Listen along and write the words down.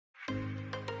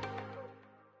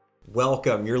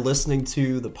Welcome. You're listening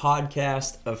to the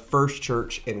podcast of First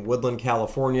Church in Woodland,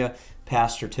 California,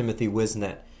 Pastor Timothy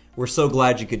Whiseant. We're so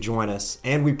glad you could join us,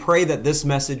 and we pray that this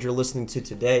message you're listening to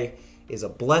today is a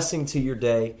blessing to your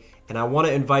day. And I want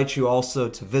to invite you also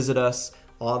to visit us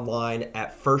online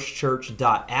at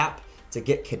firstchurch.app to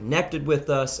get connected with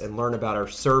us and learn about our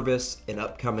service and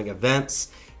upcoming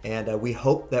events. And we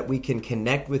hope that we can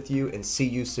connect with you and see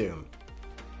you soon.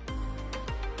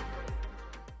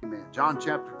 Amen. John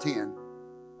chapter 10,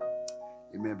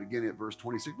 amen, beginning at verse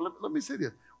 26. But let me say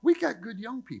this. We got good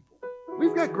young people.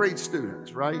 We've got great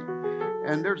students, right?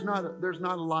 And there's not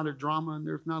a lot of drama, and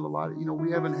there's not a lot of,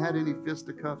 we haven't had any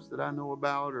fisticuffs that I know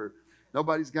about, or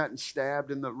nobody's gotten stabbed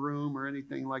in the room or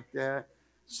anything like that.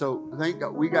 So thank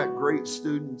God we got great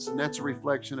students, and that's a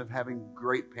reflection of having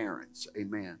great parents.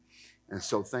 Amen. And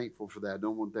so thankful for that. I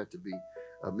don't want that to be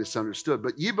misunderstood.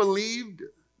 But ye believed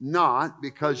not,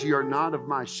 because ye are not of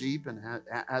my sheep. And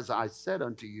as I said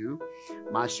unto you,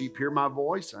 my sheep hear my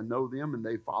voice. I know them, and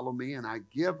they follow me. And I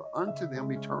give unto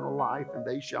them eternal life, and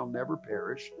they shall never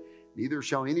perish. Neither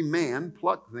shall any man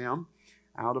pluck them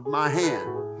out of my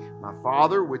hand. My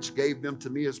Father, which gave them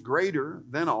to me, is greater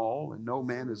than all, and no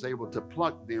man is able to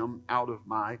pluck them out of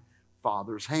my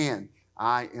Father's hand.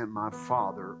 I and my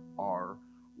Father are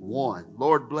one.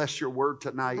 Lord, bless your word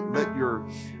tonight. Let your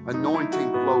anointing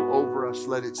flow over us.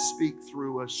 Let it speak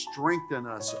through us. Strengthen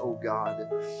us, oh God,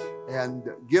 and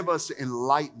give us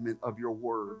enlightenment of your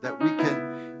word, that we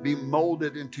can be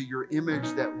molded into your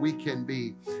image, that we can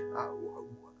be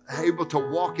able to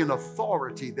walk in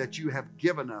authority that you have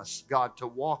given us, God, to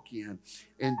walk in.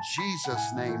 In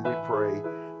Jesus' name we pray.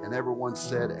 And everyone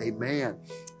said, amen.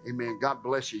 Amen. God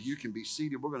bless you. You can be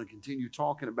seated. We're going to continue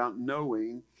talking about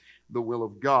knowing the will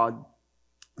of God.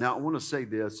 Now, I want to say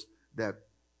this, that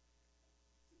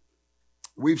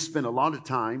we've spent a lot of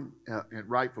time, and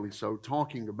rightfully so,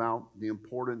 talking about the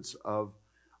importance of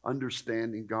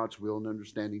understanding God's will and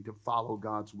understanding to follow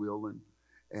God's will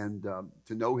and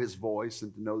to know his voice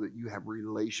and to know that you have a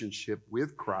relationship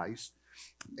with Christ.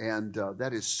 And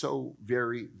that is so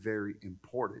very, very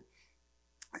important.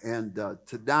 And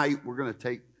tonight we're going to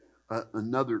take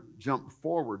another jump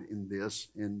forward in this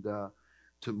and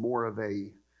to more of a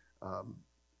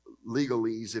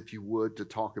legalese, if you would, to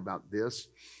talk about this.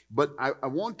 But I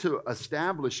want to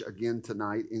establish again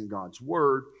tonight in God's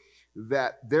Word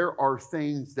that there are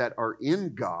things that are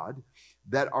in God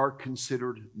that are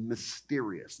considered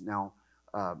mysterious. Now,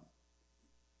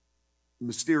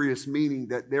 mysterious meaning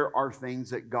that there are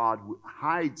things that God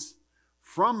hides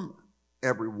from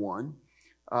everyone,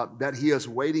 that he is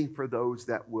waiting for those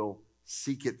that will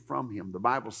seek it from him. The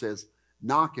Bible says,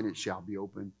 knock and it shall be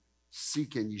opened,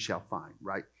 seek and ye shall find,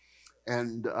 right?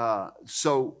 And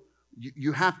so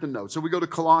you have to know. So we go to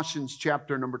Colossians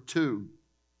chapter number 2,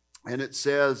 and it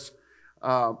says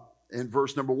in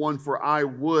verse number 1, for I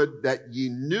would that ye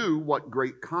knew what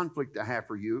great conflict I have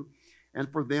for you and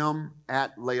for them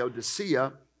at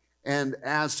Laodicea, and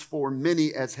as for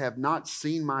many as have not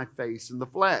seen my face in the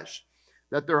flesh,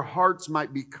 that their hearts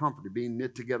might be comforted, being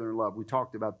knit together in love. We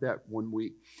talked about that one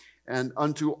week. And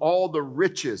unto all the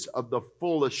riches of the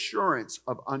full assurance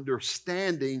of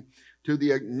understanding, to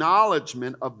the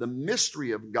acknowledgement of the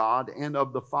mystery of God and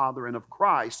of the Father and of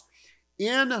Christ,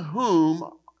 in whom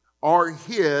are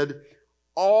hid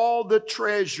all the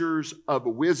treasures of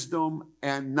wisdom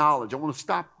and knowledge. I want to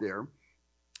stop there,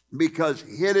 because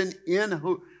hidden in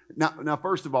who. Now,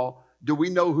 first of all, do we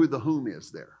know who the whom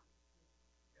is there?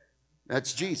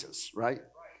 That's Jesus, right?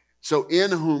 So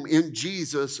in whom, in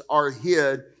Jesus, are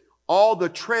hid all the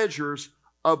treasures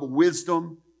of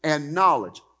wisdom and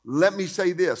knowledge. Let me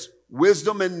say this.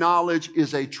 Wisdom and knowledge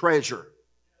is a treasure.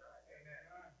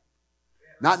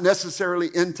 Not necessarily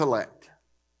intellect,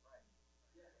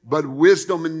 but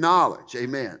wisdom and knowledge,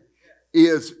 amen,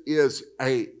 is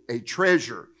a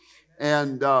treasure.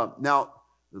 And now,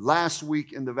 last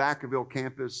week in the Vacaville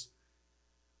campus,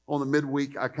 on the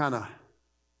midweek,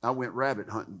 I went rabbit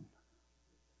hunting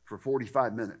for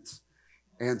 45 minutes.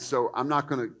 And so I'm not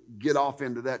going to get off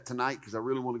into that tonight, because I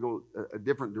really want to go a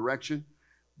different direction.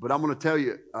 But I'm going to tell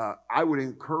you, I would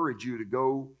encourage you to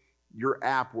go. Your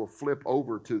app will flip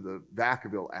over to the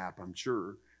Vacaville app, I'm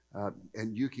sure.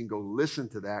 And you can go listen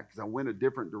to that, because I went a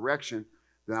different direction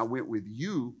than I went with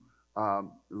you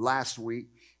last week.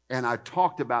 And I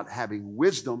talked about having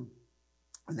wisdom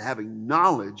and having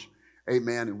knowledge.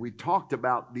 Amen. And we talked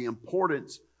about the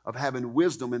importance of having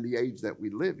wisdom in the age that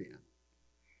we live in.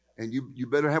 And you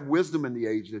better have wisdom in the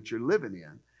age that you're living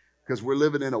in, because we're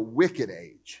living in a wicked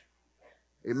age.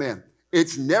 Amen.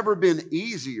 It's never been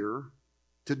easier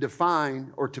to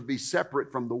define or to be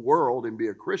separate from the world and be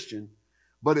a Christian,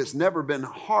 but it's never been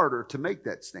harder to make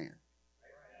that stand.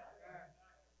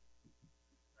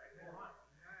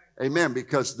 Amen.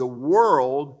 Because the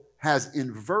world has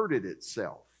inverted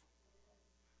itself.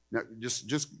 Now,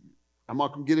 I'm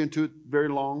not going to get into it very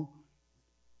long.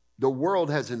 The world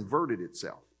has inverted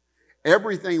itself.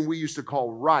 Everything we used to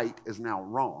call right is now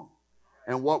wrong.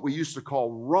 And what we used to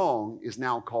call wrong is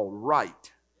now called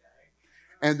right.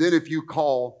 And then if you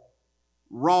call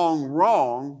wrong,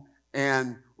 wrong,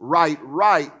 and right,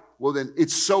 right, well then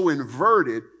it's so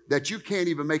inverted that you can't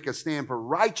even make a stand for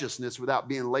righteousness without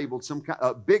being labeled some kind,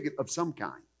 a bigot of some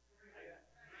kind.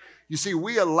 You see,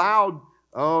 we allowed,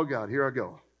 oh God, here I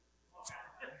go.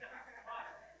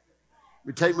 Let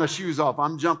me take my shoes off.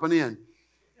 I'm jumping in.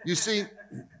 You see,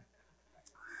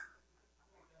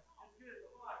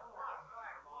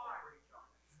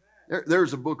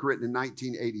 there's a book written in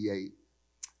 1988.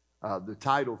 The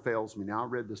title fails me now. I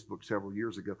read this book several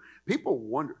years ago. People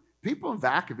in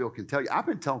Vacaville can tell you, I've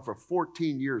been telling for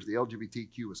 14 years the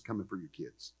LGBTQ is coming for your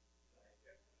kids.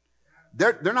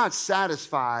 They're not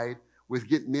satisfied with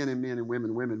getting men and men and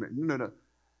women and women. No.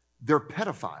 They're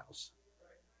pedophiles.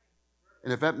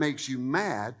 And if that makes you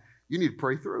mad, you need to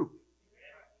pray through.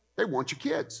 They want your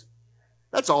kids.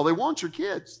 That's all they want, your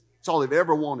kids. That's all they've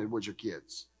ever wanted was your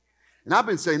kids. And I've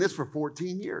been saying this for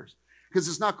 14 years because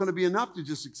it's not going to be enough to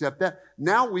just accept that.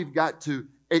 Now we've got to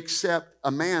accept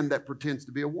a man that pretends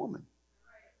to be a woman.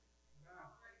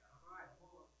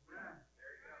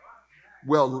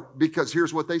 Well, because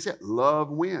here's what they said.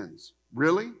 Love wins.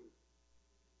 Really?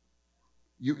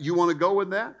 You want to go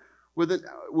with that? Well,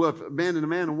 if a man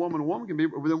and a woman can be,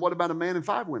 then what about a man and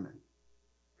 5 women?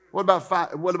 What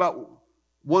about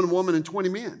 1 woman and 20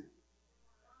 men?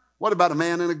 What about a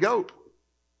man and a goat?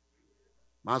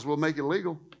 Might as well make it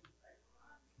legal.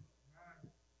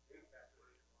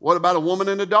 What about a woman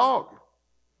and a dog?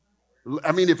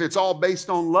 I mean, if it's all based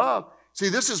on love. See,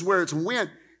 this is where it's win.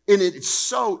 And it's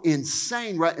so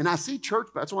insane, right? And I see church,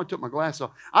 that's why I took my glasses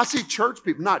off. I see church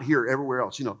people, not here, everywhere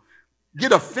else,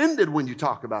 get offended when you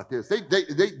talk about this.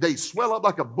 They swell up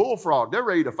like a bullfrog. They're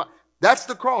ready to fight. That's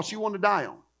the cross you want to die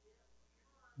on.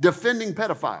 Defending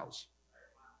pedophiles.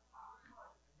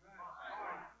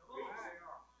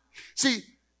 See,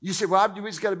 you say, well, we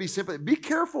just got to be sympathetic. Be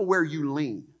careful where you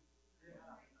lean.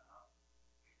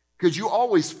 Because you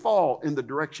always fall in the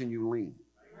direction you lean.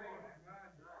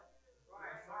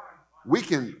 We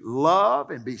can love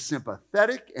and be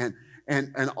sympathetic and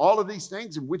all of these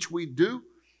things in which we do.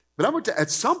 But I'm going to, at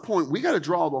some point, we got to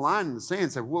draw the line in the sand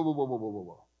and say,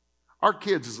 whoa. Our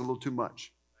kids is a little too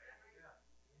much.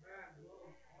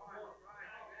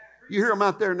 You hear them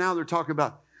out there now, they're talking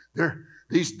about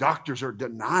these doctors are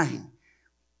denying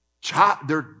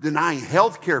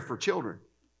health care for children.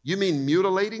 You mean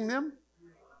mutilating them?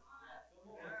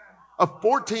 A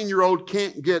 14-year-old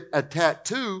can't get a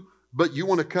tattoo, but you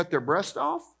want to cut their breast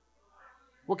off?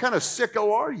 What kind of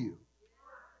sicko are you?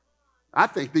 I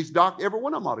think these every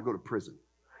one of them ought to go to prison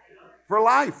for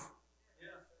life.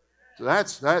 So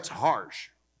that's harsh.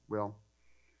 Well,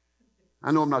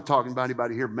 I know I'm not talking about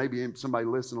anybody here, maybe somebody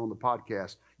listening on the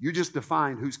podcast. You just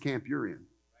defined whose camp you're in.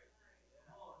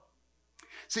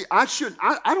 See, I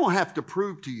don't have to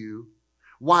prove to you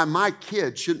why my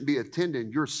kid shouldn't be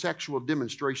attending your sexual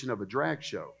demonstration of a drag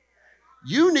show.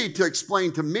 You need to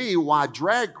explain to me why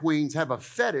drag queens have a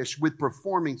fetish with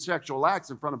performing sexual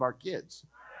acts in front of our kids.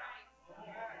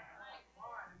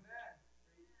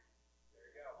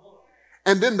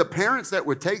 And then the parents that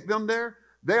would take them there,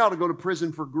 they ought to go to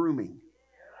prison for grooming.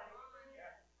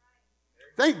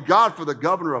 Thank God for the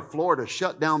governor of Florida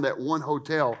shut down that one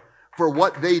hotel for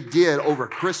what they did over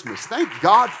Christmas. Thank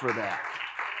God for that.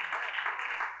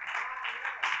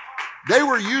 They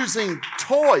were using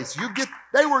toys.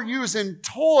 They were using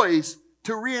toys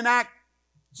to reenact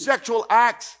sexual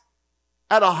acts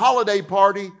at a holiday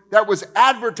party that was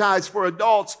advertised for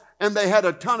adults, and they had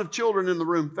a ton of children in the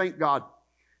room. Thank God.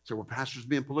 So, well, pastor's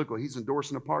being political. He's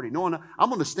endorsing a party. No, I'm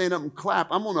going to stand up and clap.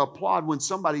 I'm going to applaud when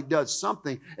somebody does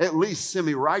something at least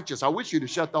semi-righteous. I wish you'd have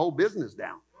shut the whole business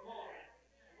down.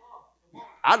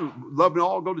 I'd love to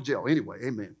all go to jail. Anyway,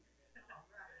 amen.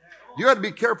 You got to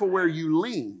be careful where you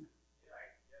lean.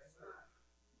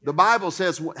 The Bible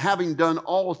says, having done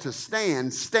all to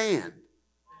stand, stand.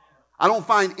 I don't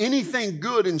find anything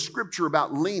good in Scripture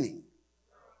about leaning.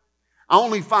 I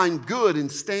only find good in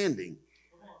standing.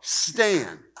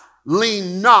 Stand.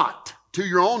 Lean not to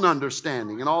your own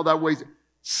understanding in all thy ways.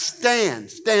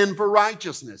 Stand. Stand for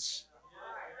righteousness.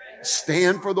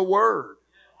 Stand for the word.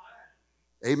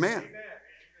 Amen.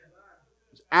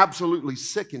 I was absolutely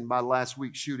sickened by last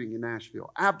week's shooting in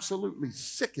Nashville. Absolutely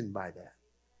sickened by that.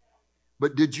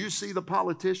 But did you see the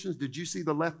politicians? Did you see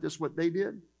the leftists, what they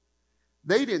did?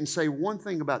 They didn't say one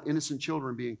thing about innocent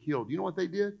children being killed. You know what they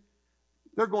did?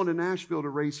 They're going to Nashville to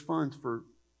raise funds for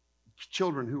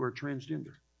children who are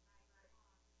transgender.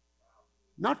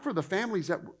 Not for the families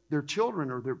that their children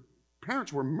or their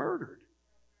parents were murdered.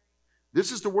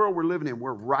 This is the world we're living in,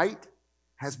 where right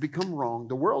has become wrong.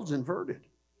 The world's inverted.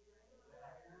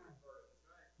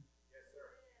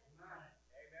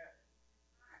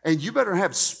 And you better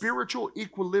have spiritual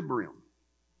equilibrium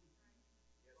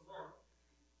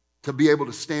to be able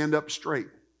to stand up straight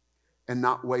and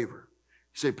not waver.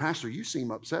 You say, Pastor, you seem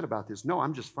upset about this. No,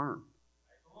 I'm just firm.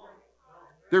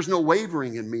 There's no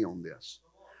wavering in me on this.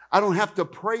 I don't have to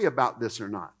pray about this or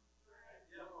not.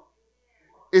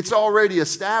 It's already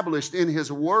established in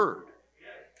His Word.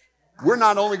 We're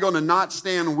not only going to not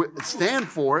stand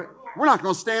for it, we're not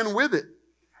going to stand with it.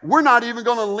 We're not even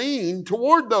going to lean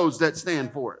toward those that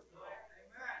stand for it.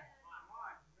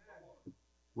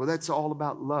 Well, that's all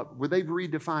about love. Well, they've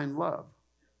redefined love.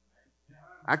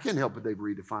 I can't help it they've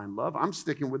redefined love. I'm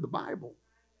sticking with the Bible.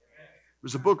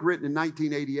 There's a book written in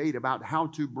 1988 about how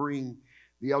to bring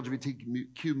the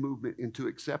LGBTQ movement into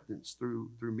acceptance through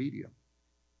media.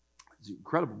 It's an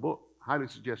incredible book. Highly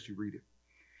suggest you read it.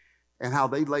 And how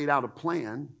they laid out a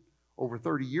plan over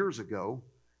 30 years ago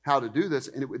how to do this,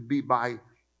 and it would be by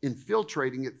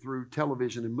infiltrating it through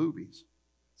television and movies.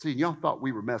 See, y'all thought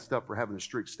we were messed up for having a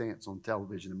strict stance on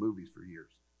television and movies for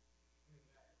years.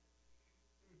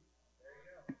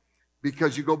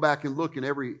 Because you go back and look in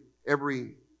every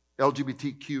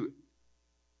LGBTQ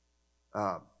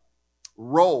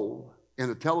role in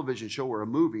a television show or a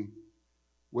movie,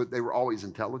 they were always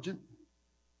intelligent,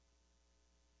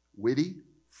 witty,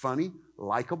 funny,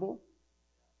 likable.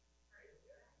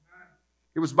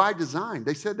 It was by design.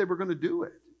 They said they were going to do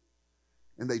it.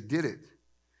 And they did it.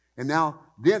 And now,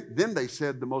 then they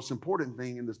said the most important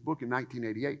thing in this book in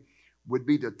 1988 would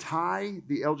be to tie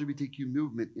the LGBTQ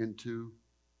movement into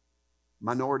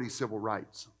minority civil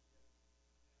rights.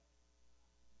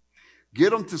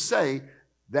 Get them to say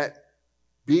that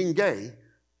being gay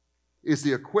is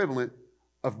the equivalent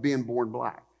of being born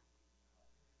black.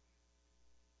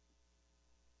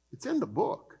 It's in the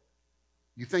book.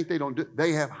 You think they don't do it?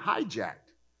 They have hijacked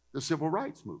the civil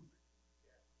rights movement.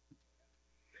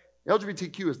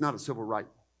 LGBTQ is not a civil right.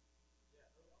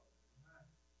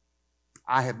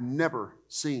 I have never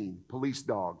seen police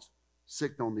dogs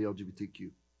sicked on the LGBTQ.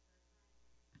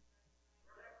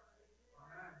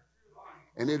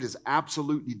 And it is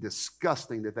absolutely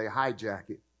disgusting that they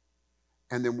hijack it.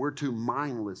 And then we're too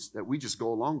mindless that we just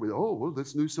go along with, oh, well,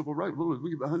 that's new civil right. We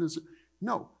get behind this.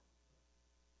 No.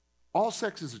 All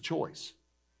sex is a choice.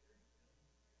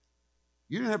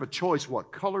 You didn't have a choice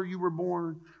what color you were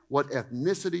born, what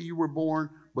ethnicity you were born,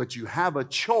 but you have a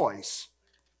choice.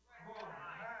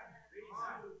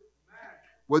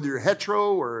 Whether you're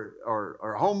hetero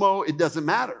or homo, it doesn't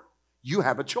matter. You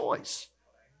have a choice.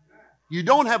 You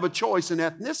don't have a choice in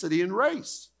ethnicity and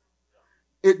race.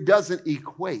 It doesn't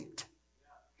equate.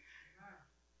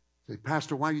 Say,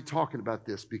 Pastor, why are you talking about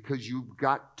this? Because you've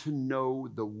got to know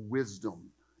the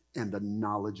wisdom and the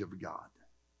knowledge of God.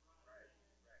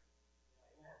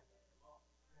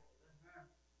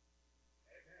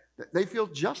 They feel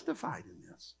justified in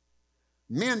this.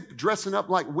 Men dressing up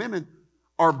like women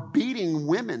are beating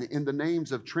women in the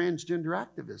names of transgender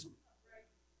activism.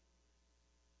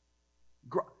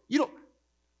 You know,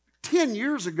 10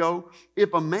 years ago,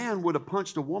 if a man would have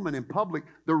punched a woman in public,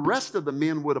 the rest of the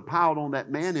men would have piled on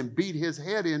that man and beat his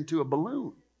head into a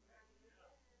balloon.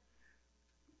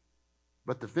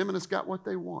 But the feminists got what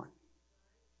they want.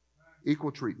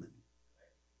 Equal treatment.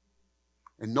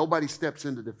 And nobody steps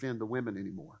in to defend the women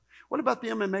anymore. What about the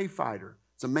MMA fighter?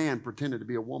 It's a man pretending to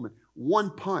be a woman. One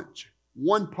punch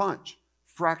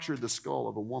fractured the skull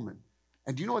of a woman.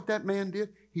 And do you know what that man did?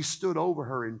 He stood over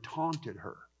her and taunted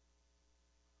her.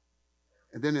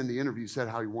 And then in the interview said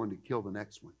how he wanted to kill the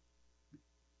next one.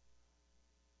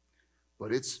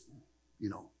 But it's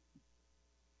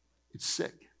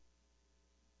sick.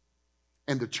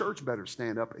 And the church better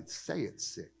stand up and say it's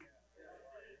sick.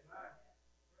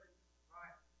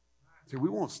 See, we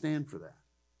won't stand for that.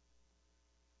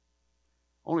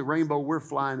 Only rainbow we're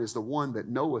flying is the one that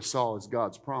Noah saw as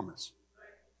God's promise.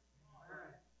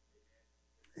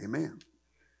 Amen.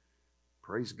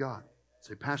 Praise God.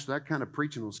 Say, Pastor, that kind of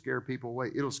preaching will scare people away.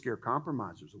 It'll scare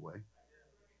compromisers away.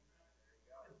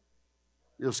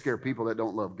 It'll scare people that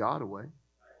don't love God away.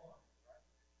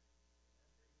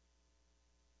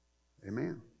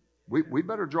 Amen. We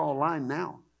better draw a line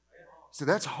now. So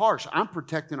that's harsh. I'm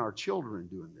protecting our children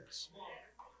doing this.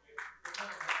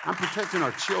 I'm protecting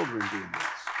our children doing this.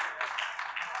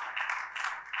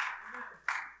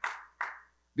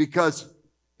 Because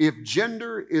if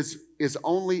gender is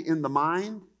only in the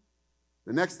mind,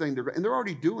 the next thing they're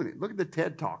already doing it. Look at the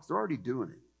TED Talks. They're already doing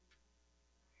it.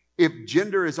 If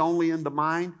gender is only in the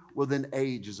mind, well, then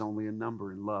age is only a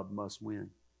number and love must win.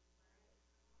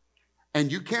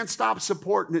 And you can't stop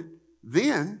supporting it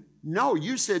then. No,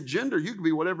 you said gender. You can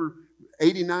be whatever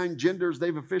 89 genders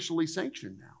they've officially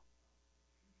sanctioned now.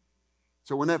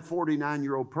 So when that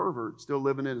 49-year-old pervert still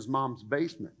living in his mom's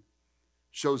basement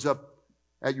shows up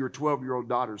at your 12-year-old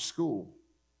daughter's school,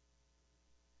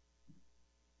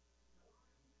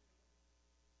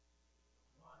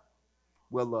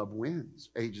 well, love wins.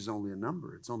 Age is only a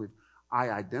number. It's only, I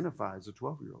identify as a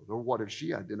 12-year-old. Or what if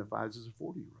she identifies as a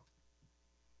 40-year-old?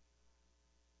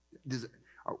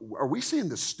 Are we seeing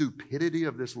the stupidity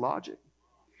of this logic?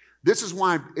 This is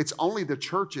why it's only the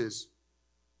churches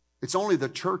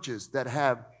that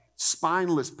have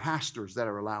spineless pastors that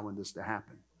are allowing this to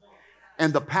happen.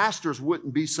 And the pastors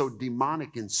wouldn't be so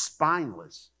demonic and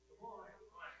spineless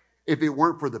if it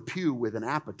weren't for the pew with an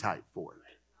appetite for it.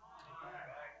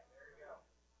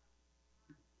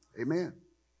 Amen.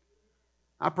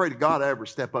 I pray to God I ever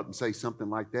step up and say something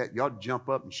like that. Y'all jump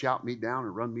up and shout me down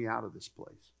and run me out of this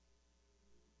place.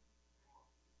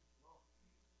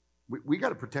 We got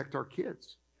to protect our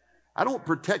kids. I don't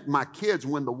protect my kids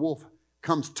when the wolf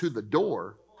comes to the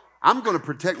door. I'm going to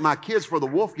protect my kids before the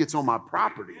wolf gets on my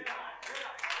property.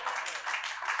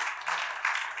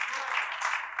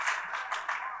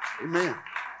 Amen.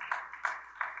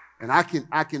 And I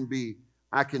can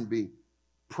be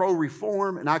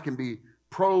pro-reform, and I can be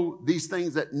pro these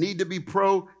things that need to be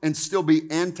pro and still be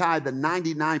anti the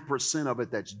 99% of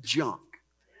it that's junk.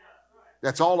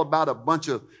 That's all about a bunch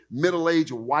of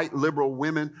middle-aged white liberal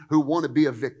women who want to be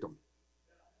a victim.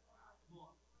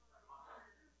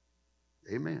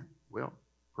 Amen. Well,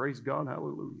 praise God.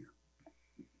 Hallelujah.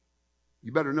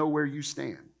 You better know where you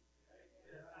stand.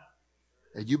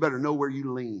 And you better know where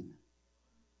you lean.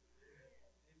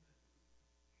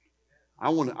 I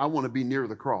want to be near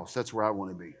the cross. That's where I want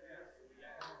to be.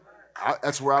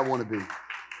 That's where I want to be.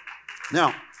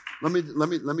 Now, let me put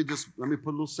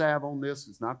a little salve on this.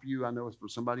 It's not for you. I know it's for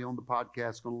somebody on the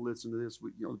podcast going to listen to this.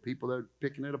 You know, the people that are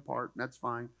picking it apart, and that's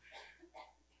fine.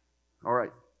 All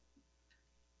right.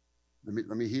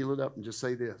 Let me heal it up and just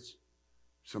say this.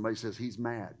 Somebody says he's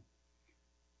mad.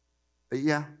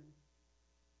 Yeah,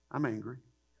 I'm angry.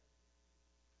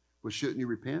 Well, shouldn't you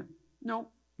repent? No,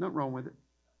 nothing wrong with it.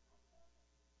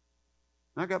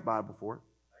 I got Bible for it.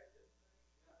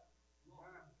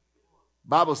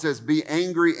 Bible says be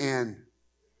angry, and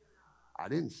I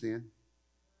didn't sin,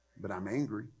 but I'm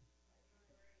angry.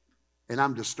 And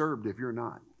I'm disturbed if you're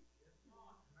not.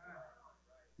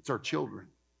 It's our children.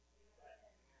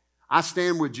 I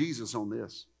stand with Jesus on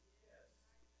this.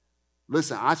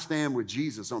 Listen, I stand with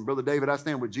Jesus on, Brother David, I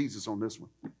stand with Jesus on this one.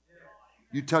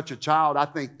 You touch a child, I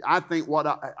think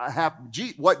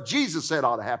what Jesus said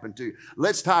ought to happen to you.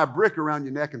 Let's tie a brick around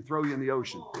your neck and throw you in the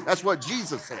ocean. That's what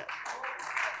Jesus said.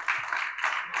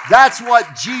 That's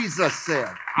what Jesus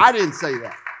said. I didn't say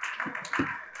that.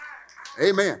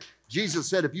 Amen. Jesus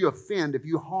said if you offend, if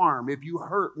you harm, if you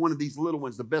hurt one of these little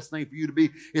ones, the best thing for you to be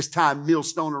is tie a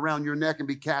millstone around your neck and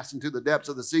be cast into the depths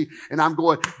of the sea. And I'm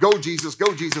going, go Jesus,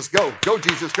 go Jesus, go. Go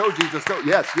Jesus, go Jesus, go.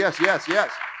 Yes, yes, yes,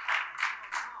 yes.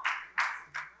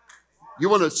 You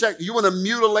want to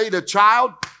mutilate a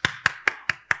child?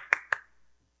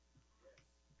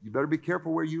 You better be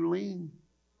careful where you lean.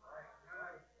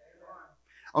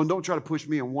 Oh, and don't try to push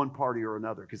me in one party or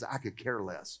another, because I could care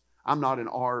less. I'm not an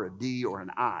R, a D, or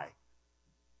an I.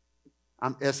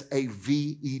 I'm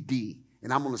SAVED.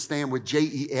 And I'm going to stand with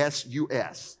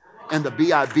JESUS and the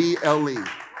BIBLE.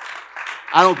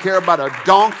 I don't care about a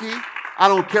donkey. I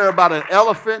don't care about an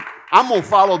elephant. I'm going to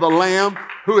follow the Lamb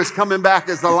who is coming back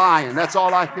as the lion. That's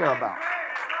all I care about.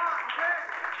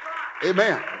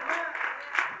 Amen.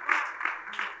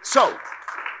 So,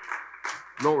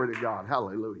 glory to God.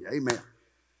 Hallelujah. Amen.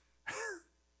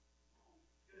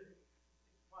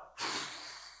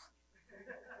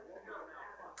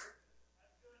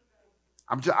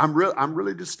 I'm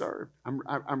really disturbed. I'm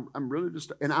really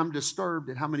disturbed. And I'm disturbed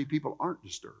at how many people aren't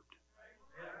disturbed.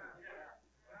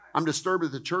 I'm disturbed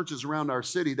at the churches around our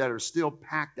city that are still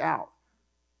packed out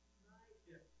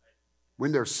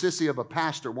when their sissy of a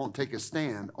pastor won't take a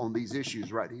stand on these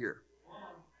issues right here.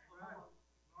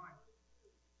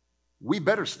 We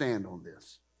better stand on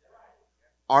this.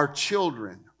 Our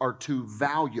children are too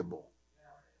valuable.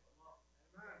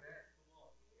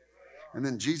 And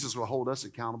then Jesus will hold us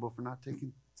accountable for not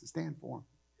taking a stand for him.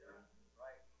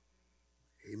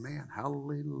 Amen.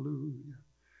 Hallelujah.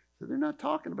 So they're not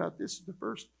talking about this as the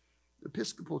first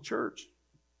Episcopal church.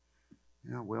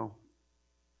 Yeah, well,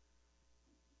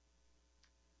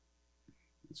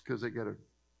 it's because they got a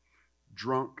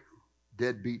drunk,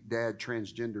 deadbeat dad,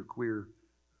 transgender, queer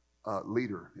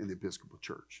leader in the Episcopal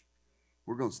Church.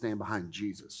 We're going to stand behind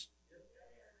Jesus.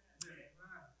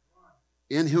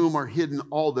 In whom are hidden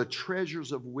all the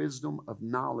treasures of wisdom, of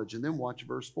knowledge. And then watch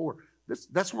verse 4.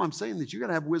 That's why I'm saying that you got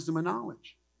to have wisdom and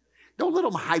knowledge. Don't let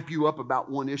them hype you up about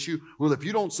one issue. Well, if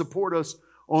you don't support us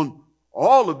on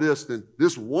all of this, then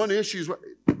this one issue is...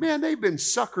 Man, they've been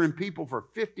suckering people for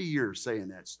 50 years saying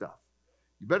that stuff.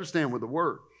 You better stand with the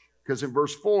word. Because in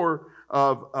verse 4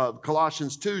 of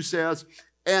Colossians 2 says,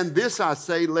 and this I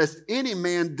say, lest any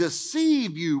man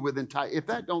deceive you with enticement. If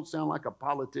that don't sound like a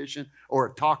politician or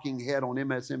a talking head on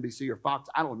MSNBC or Fox,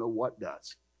 I don't know what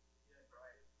does.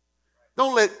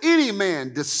 Don't let any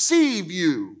man deceive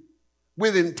you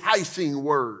with enticing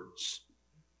words.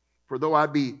 For though I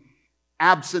be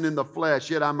absent in the flesh,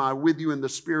 yet am I with you in the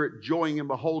spirit, joying in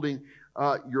beholding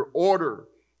your order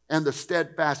and the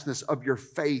steadfastness of your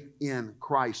faith in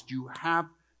Christ. You have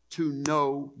to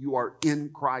know you are in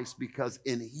Christ, because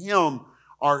in him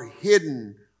are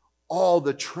hidden all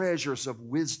the treasures of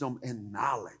wisdom and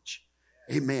knowledge.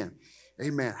 Amen.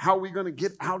 Amen. How are we going to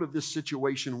get out of this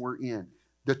situation we're in?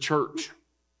 The church.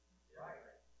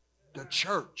 The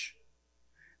church.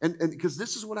 And because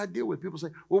this is what I deal with. People say,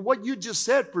 well, what you just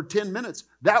said for 10 minutes,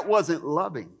 that wasn't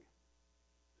loving.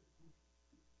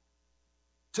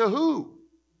 To who?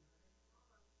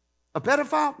 A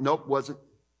pedophile? Nope, wasn't.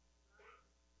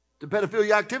 To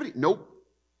pedophilia activity? Nope.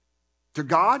 To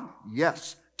God?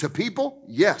 Yes. To people?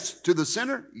 Yes. To the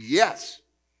sinner? Yes.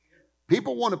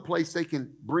 People want a place they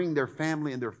can bring their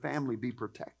family and their family be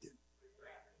protected.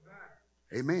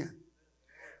 Amen.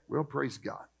 Well, praise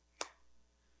God.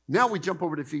 Now we jump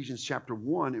over to Ephesians chapter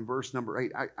 1 and verse number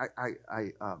 8. I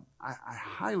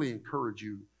highly encourage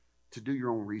you to do your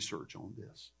own research on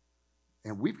this.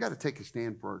 And we've got to take a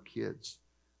stand for our kids.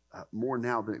 More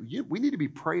now than we need to be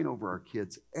praying over our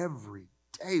kids every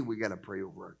day. We got to pray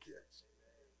over our kids.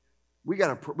 We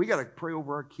got to pray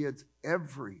over our kids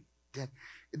every day.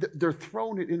 They're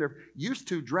throwing it in there. Used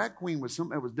to, drag queen was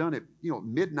something that was done at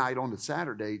midnight on a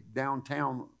Saturday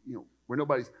downtown, where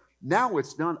nobody's. Now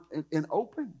it's done in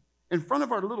open in front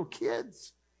of our little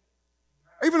kids.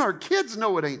 Even our kids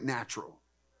know it ain't natural.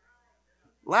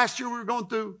 Last year we were going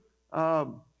through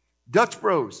Dutch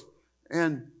Bros,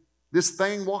 and this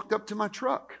thing walked up to my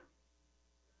truck.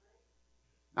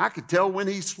 I could tell when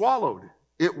he swallowed.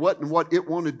 It wasn't what it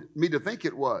wanted me to think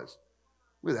it was.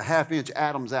 With a half-inch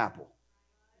Adam's apple.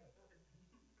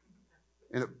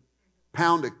 And a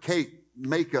pound of cake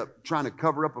makeup trying to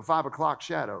cover up a 5 o'clock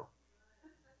shadow.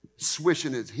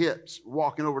 Swishing his hips,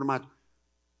 walking over to my...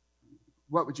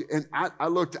 What would you... And I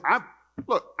looked...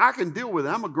 Look, I can deal with it.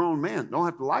 I'm a grown man. Don't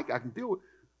have to like it. I can deal with it.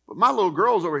 But my little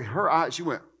girl's over here, her eyes, she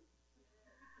went...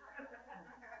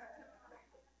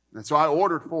 And so I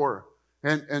ordered for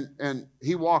her, and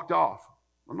he walked off.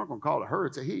 I'm not going to call it her,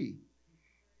 it's a he.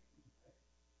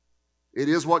 It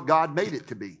is what God made it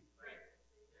to be.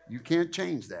 You can't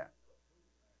change that.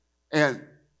 And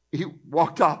he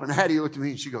walked off, and Hattie looked at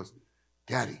me, and she goes,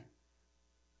 Daddy,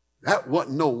 that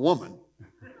wasn't no woman.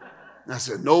 And I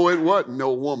said, no, it wasn't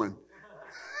no woman.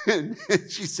 And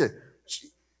she said,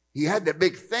 he had that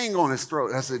big thing on his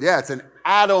throat. I said, yeah, it's an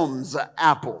Adam's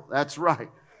apple. That's right.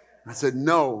 I said,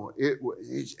 no.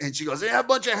 And she goes, yeah, a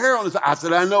bunch of hair on his. I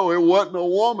said, I know, it wasn't a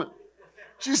woman.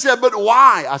 She said, but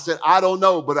why? I said, I don't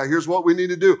know, but here's what we need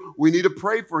to do. We need to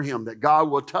pray for him, that God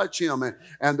will touch him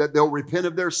and that they'll repent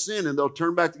of their sin and they'll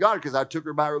turn back to God. Because I took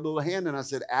her by her little hand and I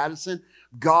said, Addison,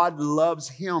 God loves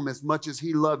him as much as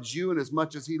he loves you and as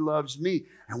much as he loves me.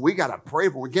 And we got to pray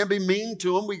for him. We can't be mean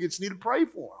to him. We just need to pray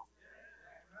for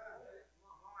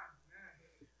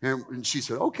him. And she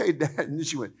said, okay, Dad. And then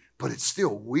she went, but it's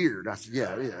still weird. I said,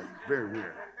 yeah, it's very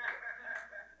weird.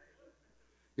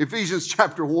 Ephesians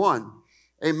chapter 1.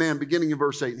 Amen. Beginning in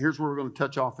verse 8. And here's where we're going to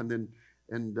touch off and then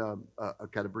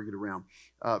kind of bring it around.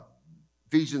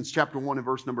 Ephesians chapter 1 and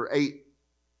verse number 8.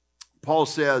 Paul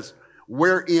says,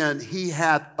 wherein he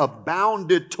hath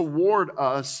abounded toward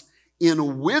us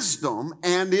in wisdom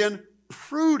and in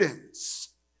prudence.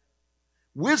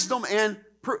 Wisdom and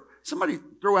prudence. Somebody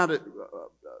throw out a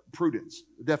prudence,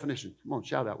 the definition. Come on,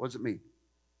 shout out. What does it mean?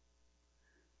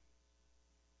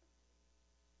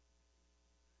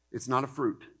 It's not a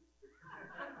fruit.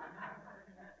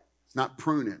 It's not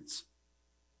prudence.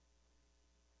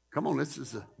 Come on, this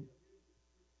is a...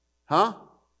 Huh?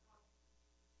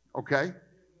 Okay.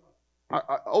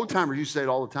 Old timers, you say it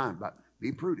all the time, but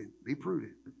be prudent, be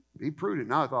prudent, be prudent.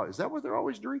 Now I thought, is that what they're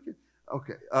always drinking?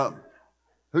 Okay.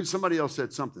 Somebody else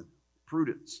said something.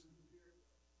 Prudence.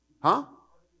 Huh?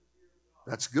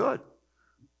 That's good.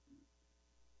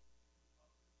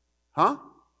 Huh?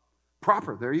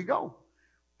 Proper. There you go.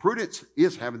 Prudence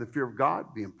is having the fear of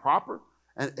God, being proper.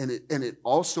 And it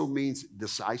also means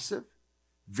decisive,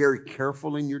 very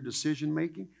careful in your decision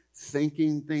making,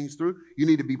 thinking things through. You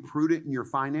need to be prudent in your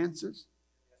finances,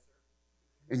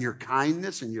 in your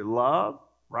kindness, in your love,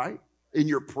 right? In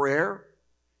your prayer.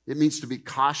 It means to be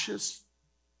cautious,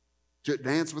 to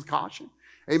advance with caution.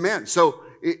 Amen. So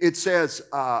it says,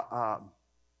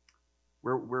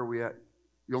 where are we at?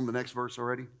 You on the next verse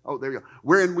already? Oh, there you go.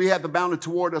 Wherein we have abounded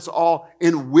toward us all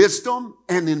in wisdom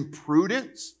and in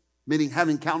prudence, meaning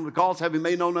having counted the cause, having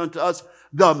made known unto us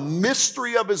the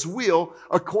mystery of his will,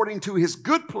 according to his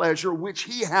good pleasure, which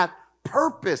he hath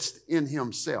purposed in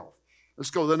himself.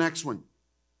 Let's go to the next one.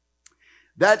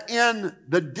 That in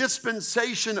the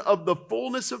dispensation of the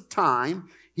fullness of time,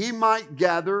 he might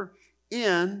gather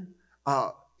in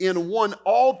one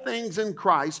all things in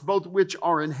Christ, both which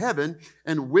are in heaven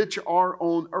and which are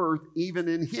on earth, even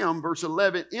in him. Verse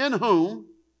 11, in whom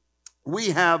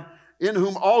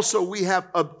also we have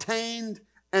obtained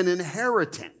an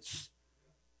inheritance.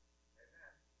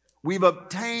 We've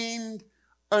obtained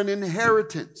an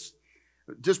inheritance.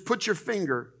 Just put your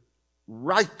finger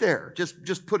right there.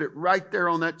 Just put it right there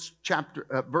on that chapter,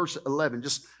 verse 11.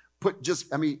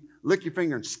 Lick your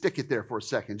finger and stick it there for a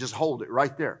second. Just hold it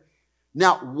right there.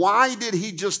 Now, why did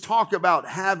he just talk about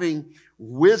having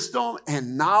wisdom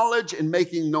and knowledge and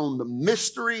making known the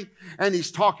mystery? And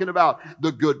he's talking about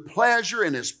the good pleasure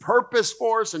and his purpose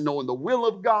for us and knowing the will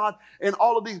of God and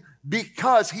all of these,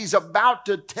 because he's about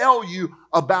to tell you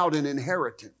about an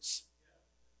inheritance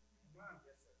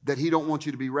that he don't want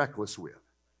you to be reckless with.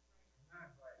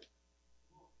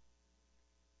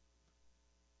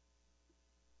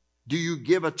 Do you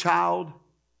give a child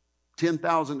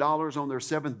 $10,000 on their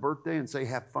 7th birthday and say,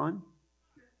 have fun?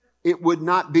 It would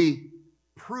not be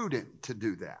prudent to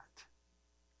do that.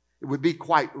 It would be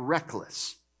quite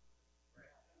reckless.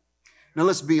 Now,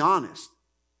 let's be honest.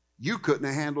 You couldn't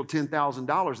have handled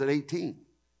 $10,000 at 18.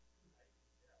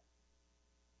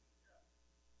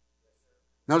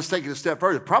 Now, let's take it a step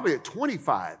further. Probably at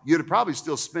 25, you'd have probably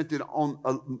still spent it on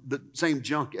the same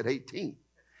junk at 18.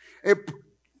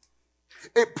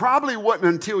 It probably wasn't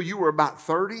until you were about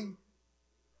 30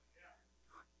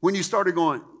 when you started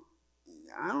going,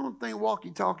 I don't think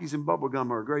walkie-talkies and bubble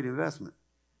gum are a great investment.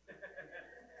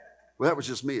 Well, that was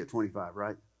just me at 25,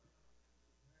 right?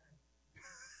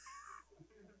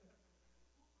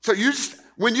 So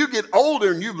when you get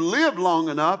older and you've lived long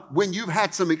enough, when you've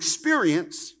had some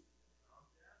experience,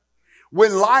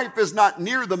 when life is not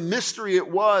near the mystery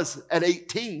it was at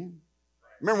 18,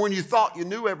 remember when you thought you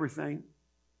knew everything?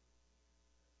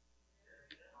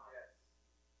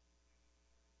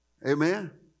 Amen.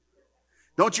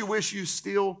 Don't you wish you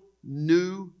still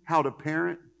knew how to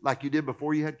parent like you did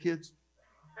before you had kids?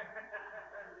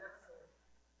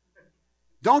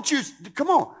 Don't you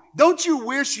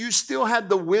wish you still had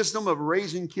the wisdom of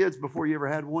raising kids before you ever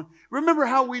had one? Remember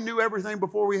how we knew everything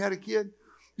before we had a kid?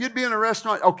 You'd be in a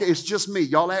restaurant. Okay, it's just me.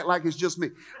 Y'all act like it's just me.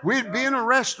 We'd be in a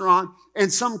restaurant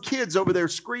and some kids over there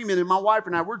screaming, and my wife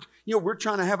and I, we're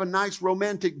trying to have a nice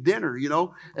romantic dinner,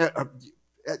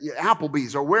 at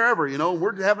Applebee's or wherever,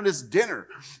 we're having this dinner.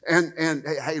 And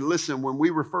hey, listen, when we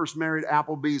were first married,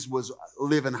 Applebee's was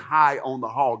living high on the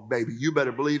hog, baby. You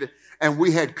better believe it. And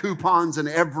we had coupons and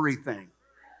everything.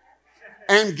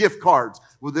 And gift cards.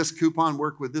 Will this coupon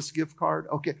work with this gift card?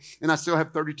 Okay. And I still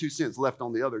have 32 cents left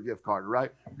on the other gift card,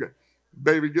 right? Okay.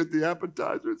 Baby, get the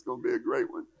appetizer. It's going to be a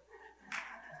great one.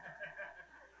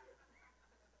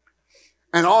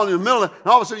 And all in the middle of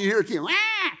all of a sudden you hear a kid,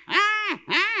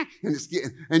 and it's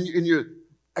getting, and you're,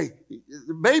 hey,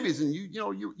 the babies, and you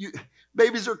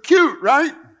babies are cute,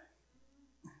 right?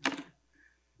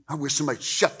 I wish somebody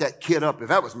shut that kid up. If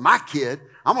that was my kid,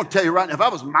 I'm going to tell you right now, if I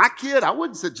was my kid, I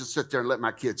wouldn't just sit there and let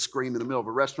my kid scream in the middle of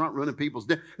a restaurant, ruining people's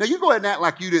dinner. Now, you go ahead and act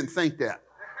like you didn't think that.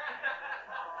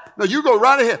 No, you go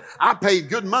right ahead. I paid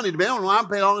good money to be on. I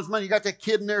paid all this money. You got that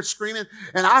kid in there screaming,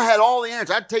 and I had all the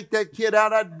answers. I'd take that kid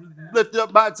out. I'd lift it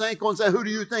up by its ankle and say, who do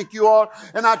you think you are?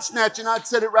 And I'd snatch it, and I'd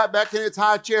set it right back in its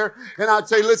high chair, and I'd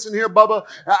say, listen here, Bubba,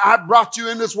 I brought you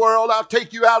in this world. I'll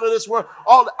take you out of this world.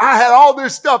 I had all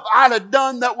this stuff I'd have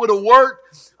done that would have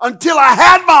worked until I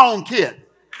had my own kid.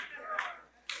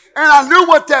 And I knew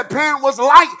what that parent was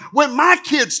like when my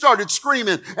kids started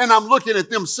screaming, and I'm looking at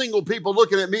them single people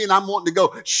looking at me, and I'm wanting to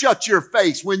go, shut your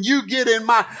face. When you get in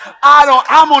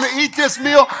I'm going to eat this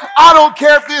meal. I don't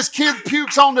care if this kid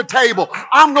pukes on the table.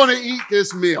 I'm going to eat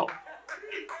this meal.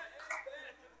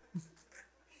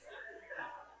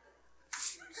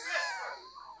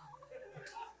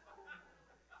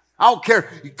 I don't care.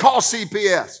 You call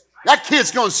CPS. That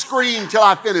kid's going to scream till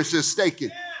I finish this steak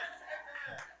and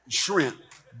shrimp.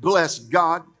 Bless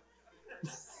God.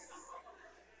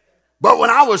 But when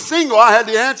I was single, I had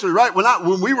the answer, right?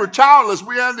 When we were childless,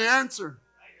 we had the answer.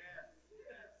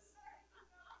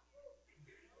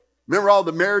 Remember all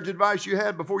the marriage advice you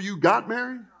had before you got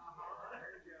married?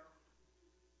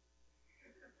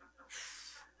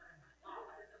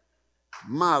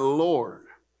 My Lord.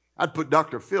 I'd put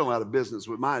Dr. Phil out of business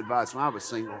with my advice when I was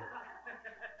single.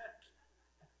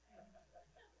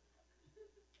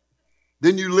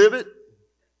 Then you live it.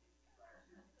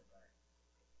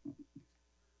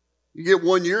 You get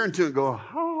 1 year into it and go,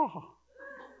 oh.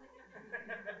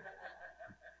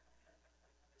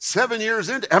 7 years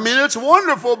into, I mean, it's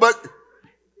wonderful, but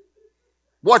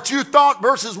what you thought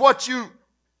versus what you,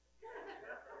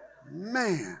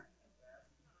 man.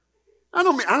 I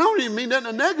don't even mean that in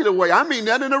a negative way. I mean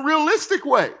that in a realistic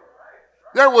way.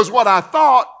 There was what I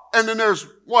thought, and then there's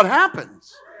what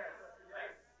happens.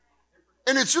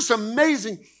 And it's just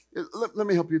amazing. Let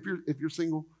me help you if you're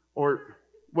single or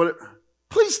whatever.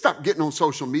 Please stop getting on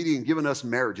social media and giving us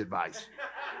marriage advice.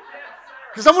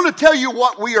 Because I want to tell you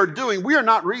what we are doing. We are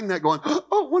not reading that going,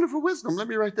 oh, wonderful wisdom. Let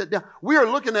me write that down. We are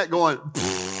looking at going,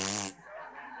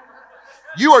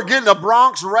 you are getting a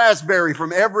Bronx raspberry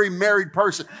from every married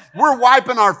person. We're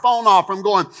wiping our phone off from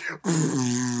going,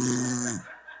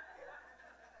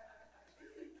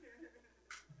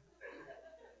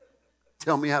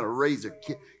 tell me how to raise a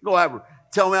kid.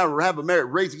 Tell me how to have a marriage.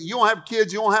 Raise a kid. You don't have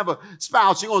kids. You don't have a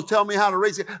spouse. You're going to tell me how to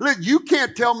raise a kid. Look, you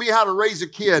can't tell me how to raise a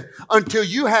kid until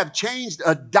you have changed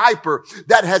a diaper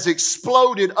that has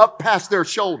exploded up past their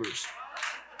shoulders.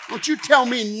 Don't you tell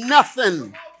me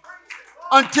nothing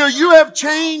until you have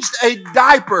changed a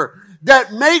diaper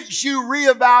that makes you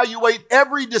reevaluate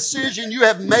every decision you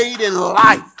have made in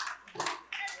life.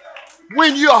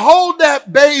 When you hold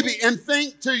that baby and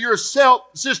think to yourself,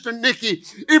 Sister Nikki,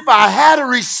 if I had a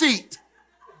receipt,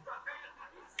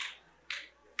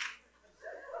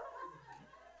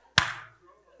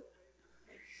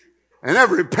 and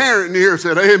every parent in here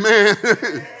said, amen.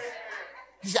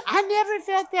 He said, I never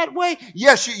felt that way.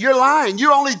 Yes, you're lying.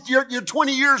 You're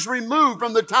 20 years removed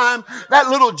from the time that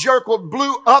little jerk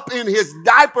blew up in his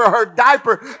diaper, her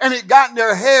diaper, and it got in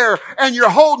their hair, and you're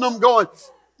holding them going,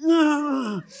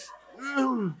 You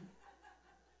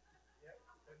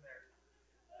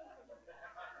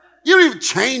don't even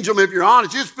change them if you're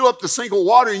honest. You just fill up the sink with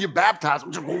water and you baptize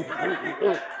them.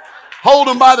 Hold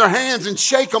them by their hands and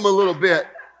shake them a little bit.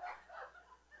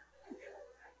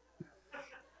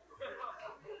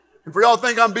 And for y'all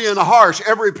think I'm being harsh,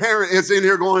 every parent is in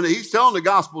here going, he's telling the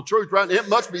gospel truth, right? It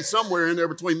must be somewhere in there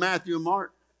between Matthew and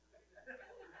Mark.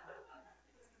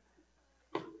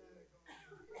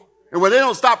 And when they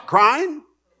don't stop crying,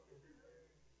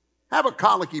 have a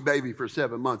colicky baby for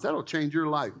 7 months. That'll change your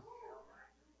life.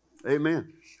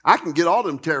 Amen. I can get all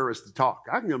them terrorists to talk.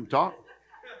 I can get them to talk.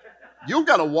 You don't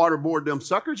got to waterboard them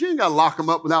suckers. You ain't got to lock them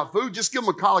up without food. Just give them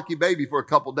a colicky baby for a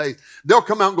couple days. They'll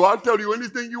come out and go, I'll tell you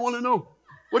anything you want to know.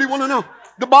 What do you want to know?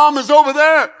 The bomb is over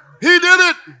there. He did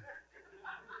it.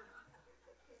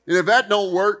 And if that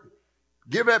don't work,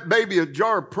 give that baby a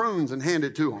jar of prunes and hand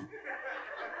it to him.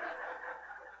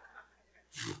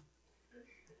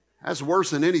 That's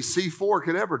worse than any C4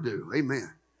 could ever do.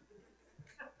 Amen.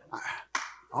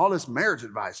 All this marriage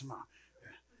advice. I'm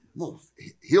gonna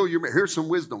heal your marriage. Here's some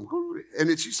wisdom. And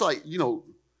it's just like,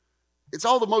 it's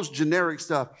all the most generic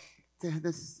stuff.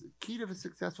 The key to a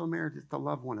successful marriage is to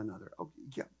love one another. Okay,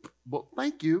 yeah. Well,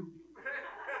 thank you.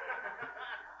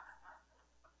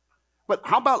 But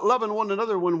how about loving one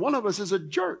another when one of us is a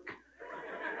jerk?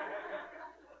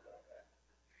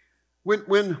 When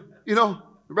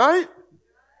right?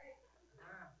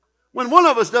 When one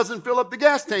of us doesn't fill up the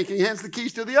gas tank and he hands the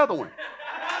keys to the other one.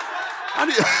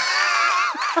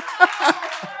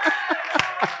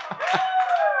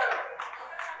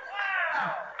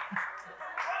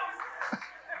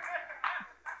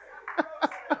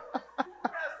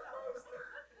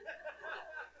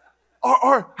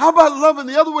 Or how about loving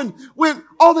the other one when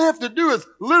all they have to do is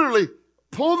literally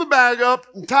pull the bag up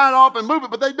and tie it off and move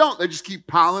it, but they don't. They just keep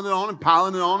piling it on and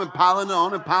piling it on and piling it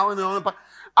on and piling it on.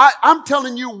 I'm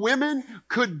telling you, women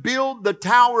could build the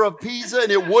Tower of Pisa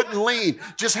and it wouldn't lean.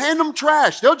 Just hand them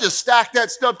trash. They'll just stack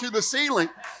that stuff to the ceiling.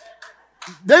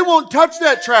 They won't touch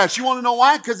that trash. You want to know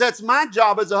why? Because that's my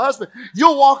job as a husband.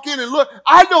 You'll walk in and look.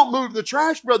 I don't move the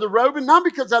trash, Brother Robin, not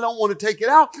because I don't want to take it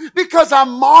out, because I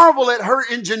marvel at her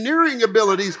engineering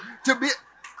abilities to be.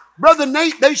 Brother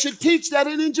Nate, they should teach that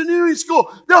in engineering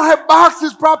school. They'll have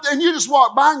boxes propped, and you just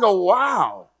walk by and go,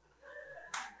 wow.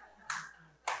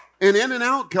 An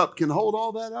In-N-Out cup can hold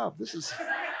all that up. This is...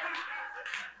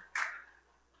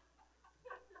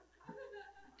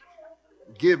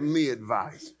 Give me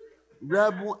advice.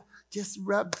 Just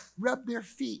rub their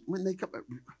feet when they come.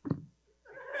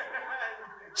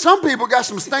 Some people got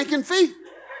some stinking feet.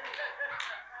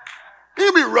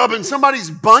 You'll be rubbing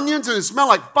somebody's bunions and it smell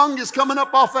like fungus coming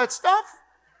up off that stuff.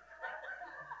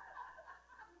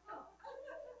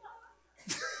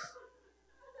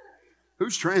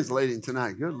 Who's translating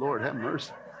tonight? Good Lord, have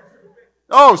mercy.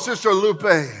 Oh, Sister Lupe.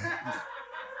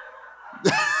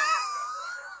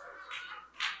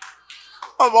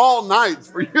 Of all nights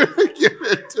for you to give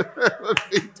it to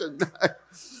me tonight.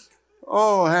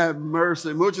 Oh, have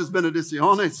mercy. Muchas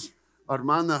bendiciones,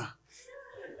 hermana.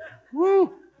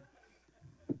 Woo.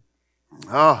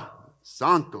 Oh,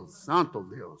 santo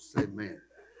Dios. Amen.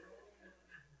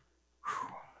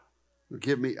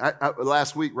 Give me,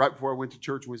 last week, right before I went to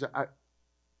church, a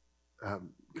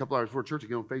couple hours before church, I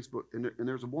get on Facebook, and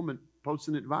there's a woman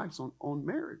posting advice on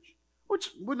marriage, which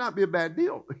would not be a bad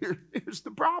deal. Here's the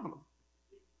problem.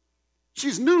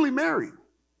 She's newly married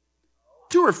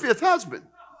to her fifth husband.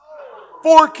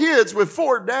 4 kids with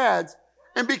 4 dads.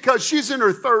 And because she's in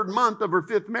her 3rd month of her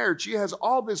 5th marriage, she has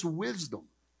all this wisdom.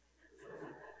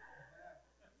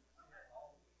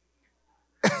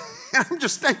 And I'm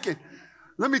just thinking,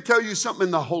 let me tell you something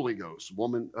in the Holy Ghost.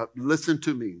 Woman, listen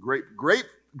to me.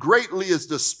 Greatly is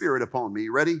the Spirit upon me.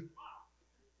 Ready?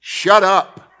 Shut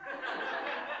up.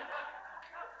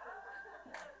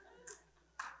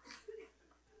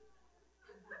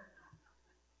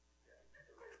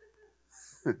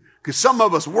 Because some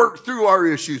of us worked through our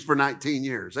issues for 19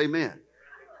 years. Amen.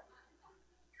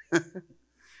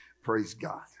 Praise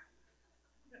God.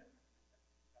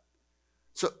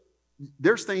 So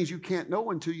there's things you can't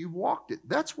know until you've walked it.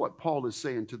 That's what Paul is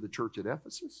saying to the church at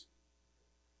Ephesus.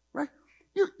 Right?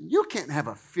 You can't have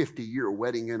a 50-year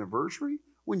wedding anniversary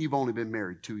when you've only been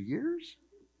married 2 years.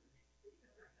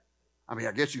 I mean,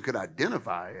 I guess you could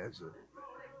identify as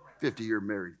a 50-year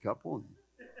married couple.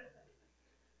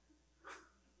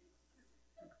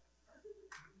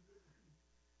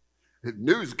 The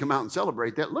news would come out and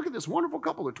celebrate that. Look at this wonderful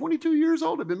couple. They're 22 years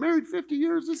old. They've been married 50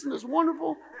 years. Isn't this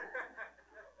wonderful?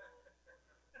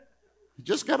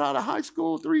 Just got out of high